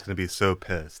Barish is going to be so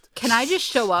pissed. Can I just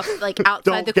show up like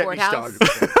outside the courthouse?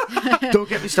 Don't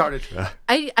get me started.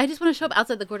 I just want to show up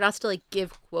outside the courthouse to like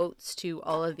give quotes to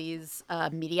all of these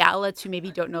media outlets who maybe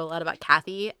don't know a lot about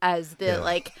Kathy as the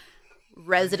like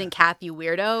resident Kathy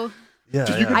weirdo. Yeah,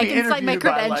 so I can cite my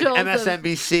credentials. By, like,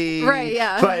 MSNBC, right?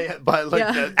 Yeah. By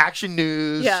the Action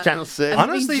News, Channel 6.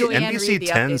 Honestly, NBC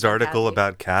 10's article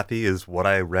about Kathy is what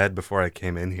I read before I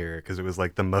came in here because it was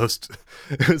like the most,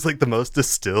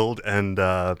 distilled and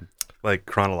like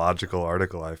chronological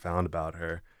article I found about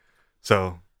her.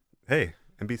 So, hey,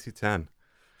 NBC 10.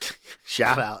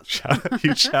 Shout out.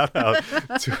 Huge shout out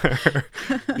to her.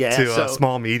 To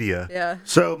small media. Yeah.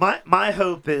 So my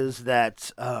hope is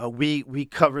that we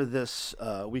cover this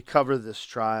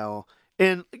trial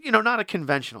in not a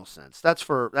conventional sense. That's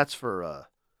for NBC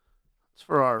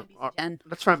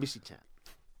 10.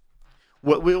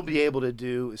 What we'll be able to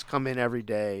do is come in every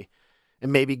day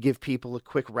and maybe give people a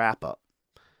quick wrap up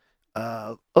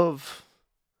of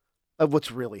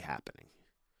what's really happening.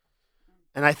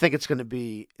 And I think it's going to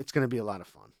be a lot of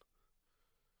fun.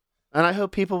 And I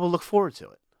hope people will look forward to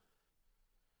it.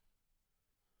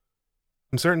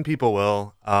 I'm certain people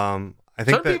will. I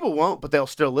think certain people won't, but they'll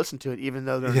still listen to it even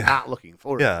though they're not looking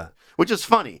forward to it. Which is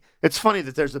funny. It's funny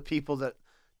that there's the people that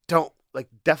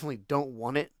definitely don't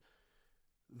want it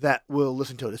that will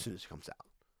listen to it as soon as it comes out.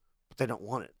 But they don't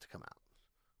want it to come out.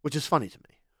 Which is funny to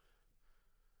me.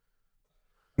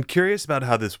 I'm curious about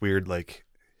how this weird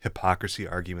hypocrisy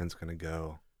argument's going to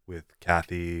go with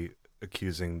Kathy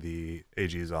accusing the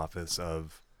AG's office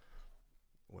of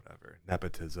whatever,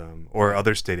 nepotism or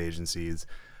other state agencies.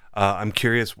 I'm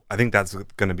curious. I think that's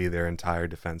going to be their entire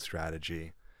defense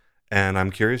strategy. And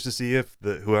I'm curious to see if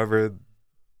whoever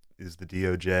is the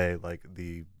DOJ, like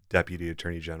the Deputy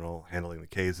Attorney General handling the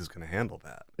case, is going to handle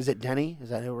that. Is it Denny?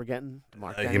 Is that who we're getting?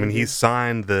 Mark I mean, he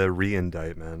signed the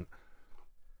re-indictment.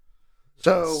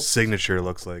 So signature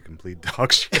looks like complete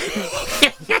dog shit.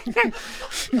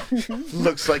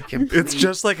 Looks like complete. It's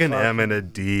just like an M and a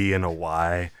D and a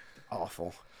Y.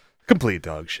 Awful. Complete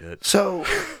dog shit. So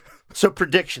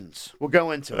predictions. We'll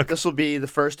go into it. This will be the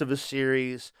first of a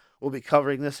series. We'll be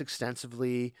covering this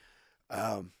extensively.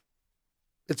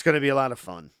 It's going to be a lot of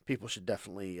fun. People should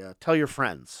definitely tell your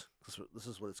friends. This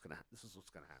is what's going to happen.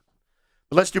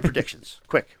 But let's do predictions.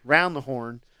 Quick, round the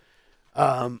horn.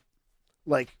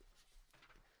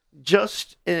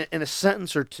 Just in a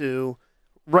sentence or two,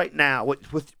 right now,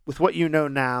 with what you know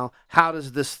now, how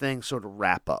does this thing sort of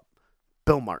wrap up?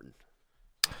 Bill Martin.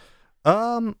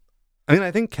 I mean, I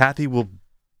think Kathy will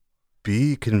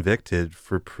be convicted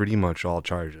for pretty much all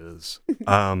charges.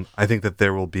 I think that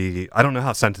there will be, I don't know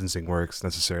how sentencing works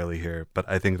necessarily here, but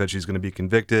I think that she's going to be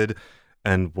convicted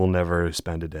and will never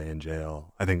spend a day in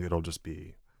jail. I think it'll just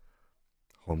be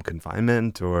home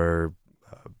confinement or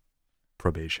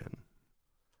probation.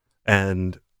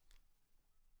 And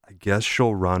I guess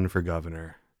she'll run for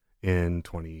governor in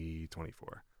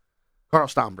 2024. Carl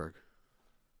Stomberg.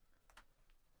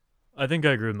 I think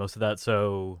I agree with most of that.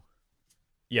 So,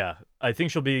 yeah, I think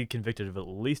she'll be convicted of at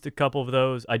least a couple of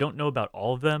those. I don't know about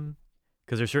all of them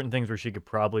because there's certain things where she could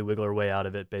probably wiggle her way out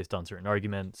of it based on certain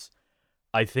arguments.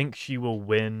 I think she will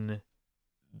win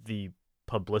the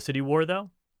publicity war, though,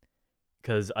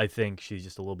 because I think she's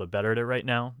just a little bit better at it right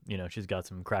now. You know, she's got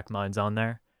some crack minds on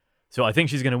there. So I think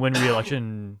she's going to win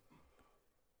re-election.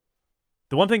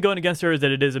 The one thing going against her is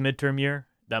that it is a midterm year.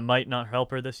 That might not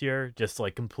help her this year, just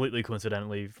like completely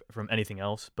coincidentally from anything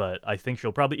else. But I think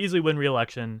she'll probably easily win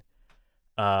re-election.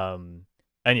 And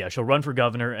yeah, she'll run for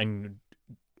governor and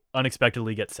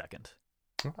unexpectedly get second.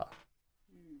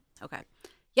 Okay.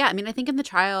 Yeah, I mean, I think in the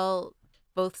trial,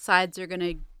 both sides are going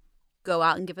to go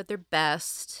out and give it their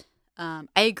best. I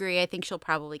agree. I think she'll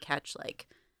probably catch, like,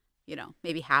 you know,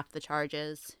 maybe half the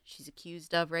charges she's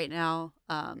accused of right now.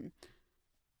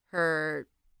 Her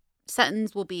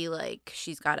sentence will be like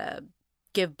she's got to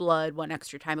give blood 1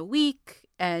 extra time a week,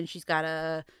 and she's got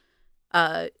to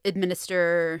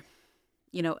administer,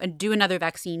 you know, and do another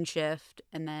vaccine shift,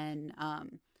 and then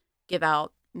give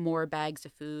out more bags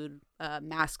of food,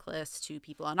 maskless, to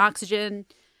people on oxygen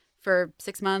for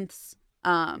 6 months.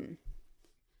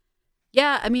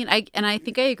 Yeah, I mean, I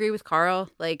think I agree with Carl.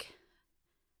 Like,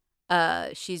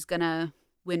 she's gonna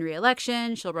win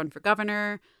re-election. She'll run for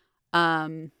governor.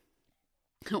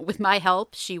 With my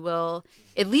help, she will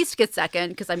at least get second,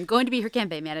 because I'm going to be her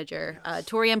campaign manager.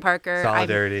 Tori Ann Parker.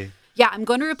 Solidarity. I'm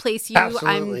going to replace you.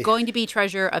 Absolutely. I'm going to be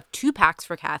treasurer of 2 PACs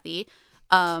for Kathy.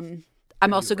 I'm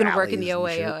also going to work in the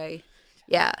OAOA.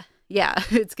 Yeah,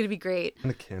 it's going to be great. I'm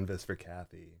going to canvas for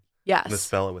Kathy. Yes. I'm going to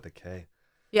spell it with a K.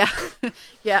 Yeah,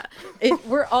 yeah.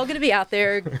 We're all going to be out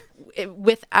there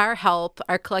with our help,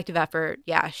 our collective effort.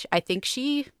 Yeah, I think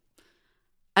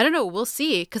I don't know. We'll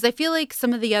see. Because I feel like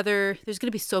some of the other, there's going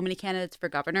to be so many candidates for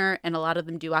governor, and a lot of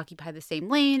them do occupy the same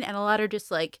lane, and a lot are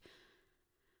just like,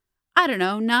 I don't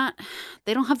know,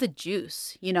 they don't have the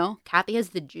juice, you know? Kathy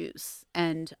has the juice,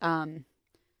 and I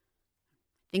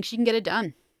think she can get it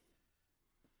done.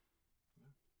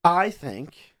 I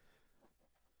think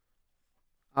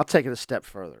I'll take it a step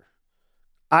further.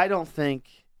 I don't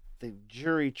think the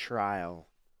jury trial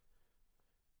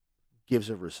gives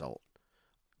a result.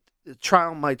 The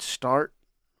trial might start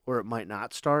or it might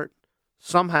not start.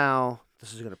 Somehow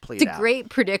this is going to play It's out. a great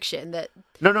prediction that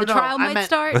the trial might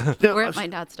start or it might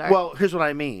not start. Well, here's what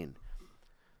I mean.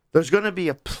 There's going to be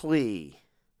a plea.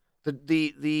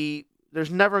 There's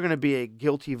never going to be a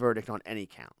guilty verdict on any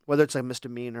count, whether it's a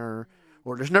misdemeanor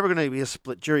or there's never going to be a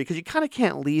split jury, because you kind of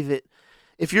can't leave it.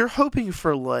 If you're hoping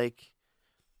for, like,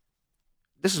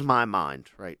 this is my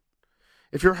mind, right?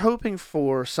 If you're hoping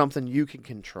for something you can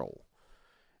control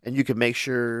and you can make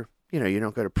sure, you know, you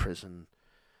don't go to prison,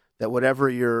 that whatever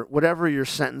your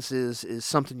sentence is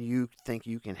something you think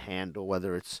you can handle,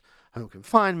 whether it's home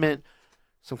confinement,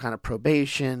 some kind of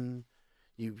probation,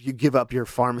 you give up your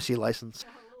pharmacy license.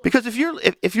 Because if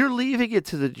you're leaving it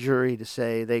to the jury to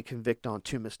say they convict on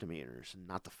 2 misdemeanors and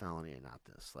not the felony and not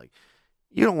this, like,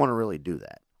 you don't want to really do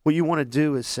that. What you want to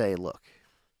do is say, look,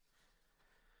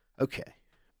 okay,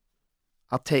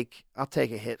 I'll take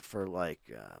a hit for, like,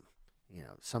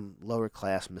 some lower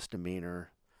class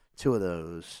misdemeanor, 2 of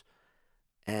those,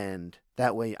 and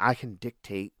that way I can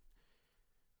dictate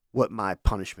what my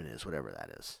punishment is, whatever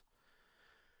that is.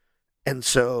 And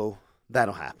so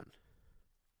that'll happen.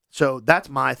 So that's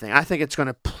my thing. I think it's going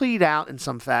to plead out in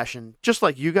some fashion, just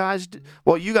like you guys did.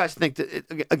 Well, you guys think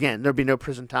that, again, there'll be no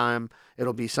prison time.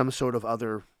 It'll be some sort of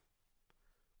other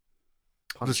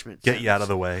punishment. Just get you out of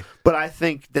the way. But I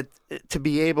think that to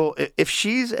be able, if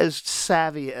she's as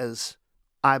savvy as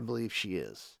I believe she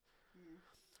is,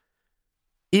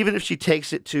 even if she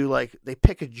takes it to, like, they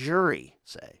pick a jury,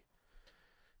 say,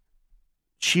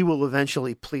 she will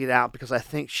eventually plead out, because I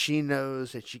think she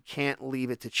knows that she can't leave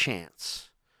it to chance.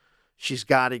 She's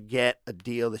got to get a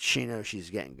deal that she knows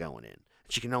she's getting going in.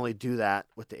 She can only do that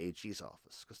with the AG's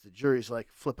office, because the jury's like,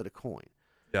 flip it a coin.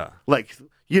 Yeah. Like,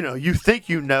 you know, you think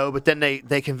you know, but then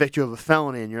they convict you of a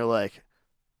felony, and you're like,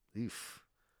 oof,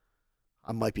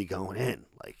 I might be going in.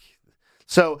 Like,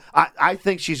 so I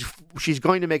think she's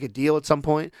going to make a deal at some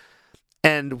point.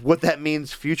 And what that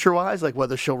means future-wise, like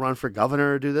whether she'll run for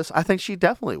governor or do this, I think she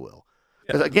definitely will.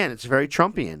 Because, again, it's very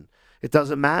Trumpian. It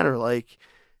doesn't matter. Like,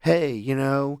 hey, you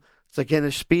know, it's like getting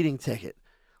a speeding ticket.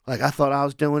 Like, I thought I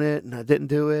was doing it, and I didn't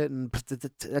do it, and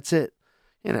that's it.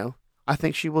 You know, I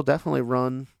think she will definitely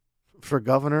run for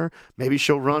governor. Maybe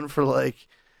she'll run for, the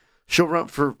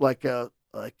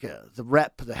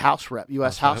rep, the House rep,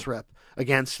 U.S. House rep,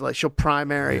 against, like, she'll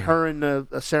primary. Her and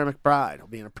Sarah McBride will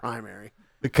be in a primary.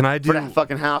 Can I do for that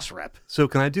fucking House rep? So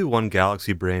can I do one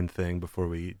galaxy brain thing before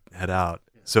we head out?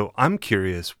 Yeah. So I'm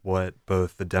curious what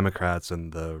both the Democrats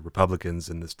and the Republicans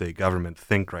in the state government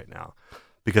think right now,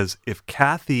 because if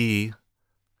Kathy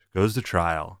goes to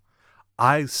trial,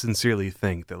 I sincerely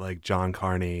think that, like, John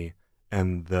Carney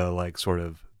and the, like, sort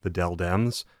of the Del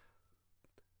Dems,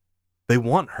 they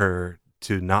want her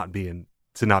to not be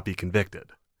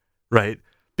convicted, right?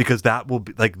 Because that will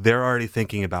be like they're already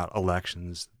thinking about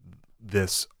elections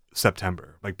this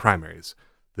September, like primaries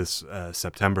this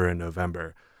September and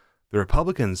November. The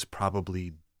Republicans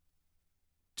probably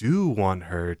do want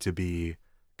her to be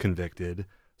convicted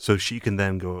so she can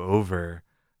then go over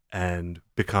and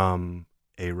become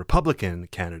a Republican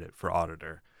candidate for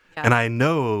auditor. Yeah. And I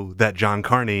know that John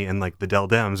Carney and like the Del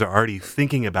Dems are already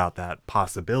thinking about that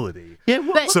possibility. Yeah,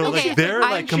 well, so like they're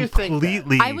like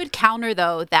completely. I would counter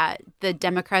though that the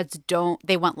Democrats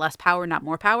they want less power, not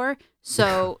more power.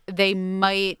 So they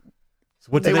might. So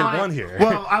what do they want here?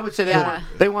 Well, I would say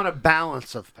they want a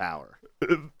balance of power.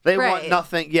 They want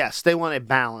nothing. Yes, they want a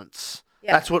balance.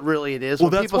 Yeah. That's what really it is. Well,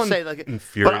 when that's people say like,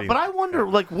 but I wonder,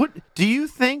 like, what do you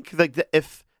think? Like,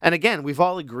 if and again, we've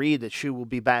all agreed that she will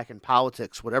be back in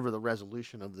politics, whatever the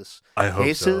resolution of this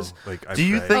case is. Like, do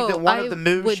you think that one of the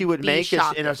moves she would make is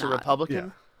as a Republican? Yeah.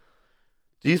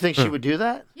 Do you think she would do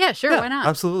that? Yeah, sure. Why not?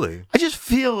 Absolutely. I just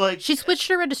feel like she switched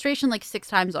her registration like 6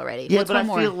 times already. Yeah, but I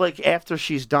feel like after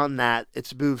she's done that,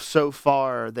 it's moved so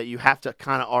far that you have to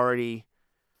kind of already.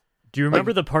 Do you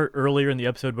remember the part earlier in the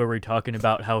episode where we were talking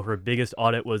about how her biggest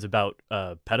audit was about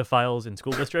pedophiles in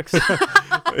school districts?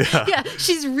 Yeah,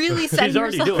 she's really setting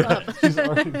herself up. She's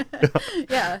already.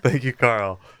 Yeah. Thank you,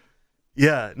 Carl.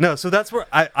 Yeah, no, so that's where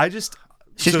I just...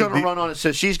 She's going to run on it.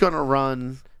 So she's going to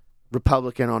run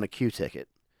Republican on a Q ticket.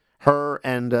 Her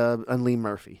and Lee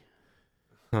Murphy.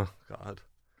 Oh, God.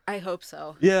 I hope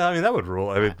so. Yeah, I mean, that would rule.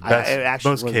 I mean, that's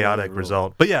most chaotic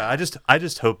result. But yeah, I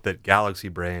just hope that Galaxy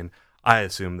Brain... I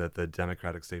assume that the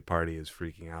Democratic State Party is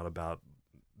freaking out about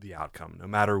the outcome, no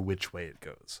matter which way it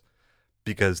goes,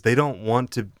 because they don't want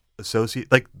to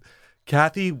associate. Like,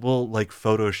 Kathy will like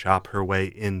Photoshop her way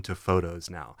into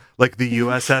photos now. Like the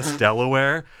USS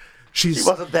Delaware, she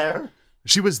wasn't there.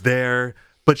 She was there,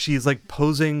 but she's like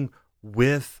posing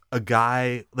with a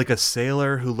guy, like a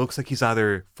sailor who looks like he's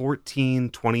either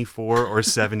 14, 24, or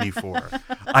 74.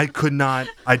 I could not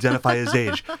identify his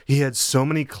age. He had so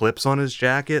many clips on his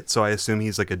jacket, so I assume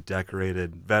he's like a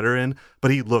decorated veteran, but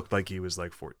he looked like he was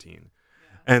like 14.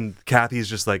 And Kathy's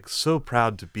just like so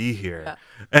proud to be here. Yeah.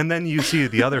 And then you see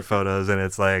the other photos and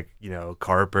it's like, you know,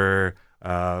 Carper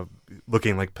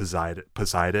looking like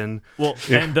Poseidon. Well,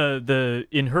 and the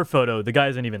in her photo, the guy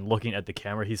isn't even looking at the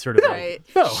camera. He's sort of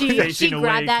she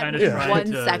grabbed that in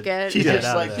 1 second. She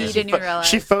just like he didn't even realize.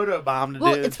 She photobombed it.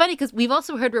 Well, it's funny because we've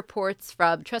also heard reports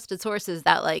from trusted sources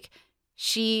that like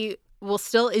she will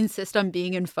still insist on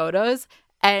being in photos.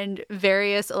 And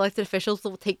various elected officials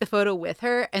will take the photo with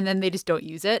her, and then they just don't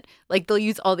use it. Like, they'll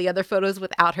use all the other photos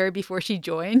without her before she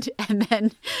joined, and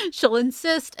then she'll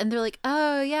insist, and they're like,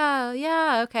 oh,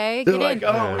 yeah, okay, they're get like, in.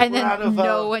 Oh, and then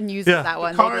no one uses that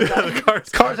one.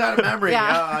 Car's out of memory.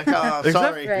 Yeah.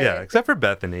 Sorry. Yeah, except for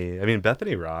Bethany. I mean,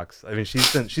 Bethany rocks. I mean,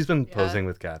 she's been posing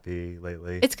with Kathy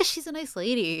lately. It's because she's a nice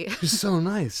lady. She's so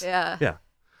nice. Yeah.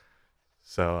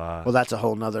 So, well, that's a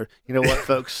whole nother, you know what,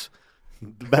 folks?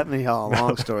 Bethany Hall,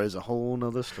 long story, is a whole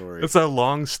nother story. It's a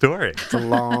long story. It's a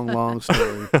long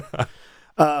story.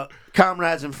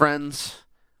 Comrades and friends,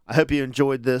 I hope you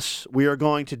enjoyed this. We are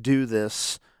going to do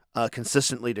this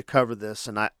consistently to cover this,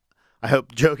 and I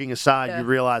hope, joking aside, you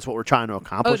realize what we're trying to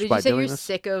accomplish by doing this. Oh, did you say you're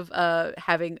sick of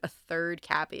having a third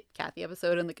Kathy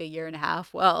episode in like a year and a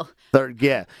half? Well, third,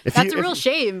 yeah. That's a real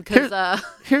shame because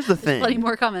here's the thing. Plenty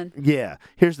more coming. Yeah,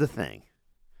 here's the thing.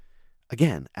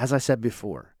 Again, as I said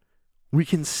before, we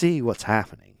can see what's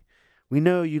happening. We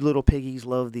know you little piggies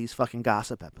love these fucking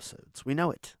gossip episodes. We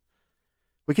know it.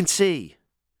 We can see.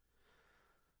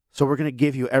 So we're going to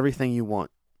give you everything you want.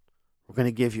 We're going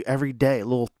to give you every day a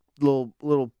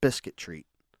little biscuit treat.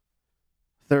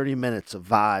 30 minutes of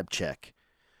vibe check.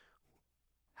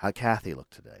 How'd Kathy look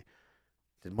today?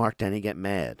 Did Mark Denny get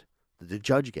mad? Did the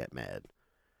judge get mad?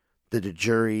 Did the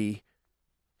jury,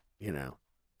 did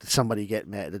somebody get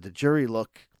mad? Did the jury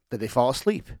did they fall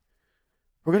asleep?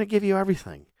 We're going to give you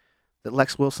everything that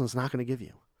Lex Wilson's not going to give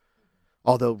you.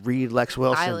 Although read Lex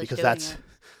Wilson because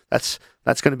that's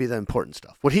going to be the important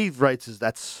stuff. What he writes is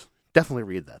definitely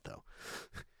read that though.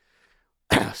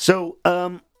 So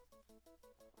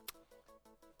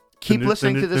keep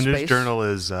listening to this. The News Journal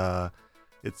is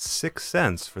it's 6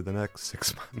 cents for the next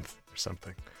 6 months or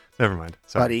something. Never mind,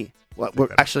 sorry. Buddy.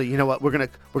 Actually, you know what? We're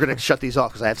gonna shut these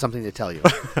off because I have something to tell you.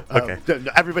 Okay.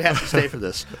 Everybody has to stay for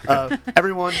this.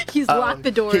 Everyone. He's locked the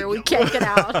door. We can't get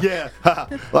out. Yeah.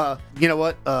 You know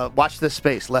what? Watch this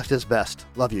space. Left is best.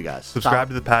 Love you guys. Subscribe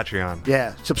to the Patreon.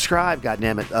 Yeah. Subscribe.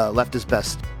 Goddammit. Left is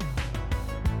best.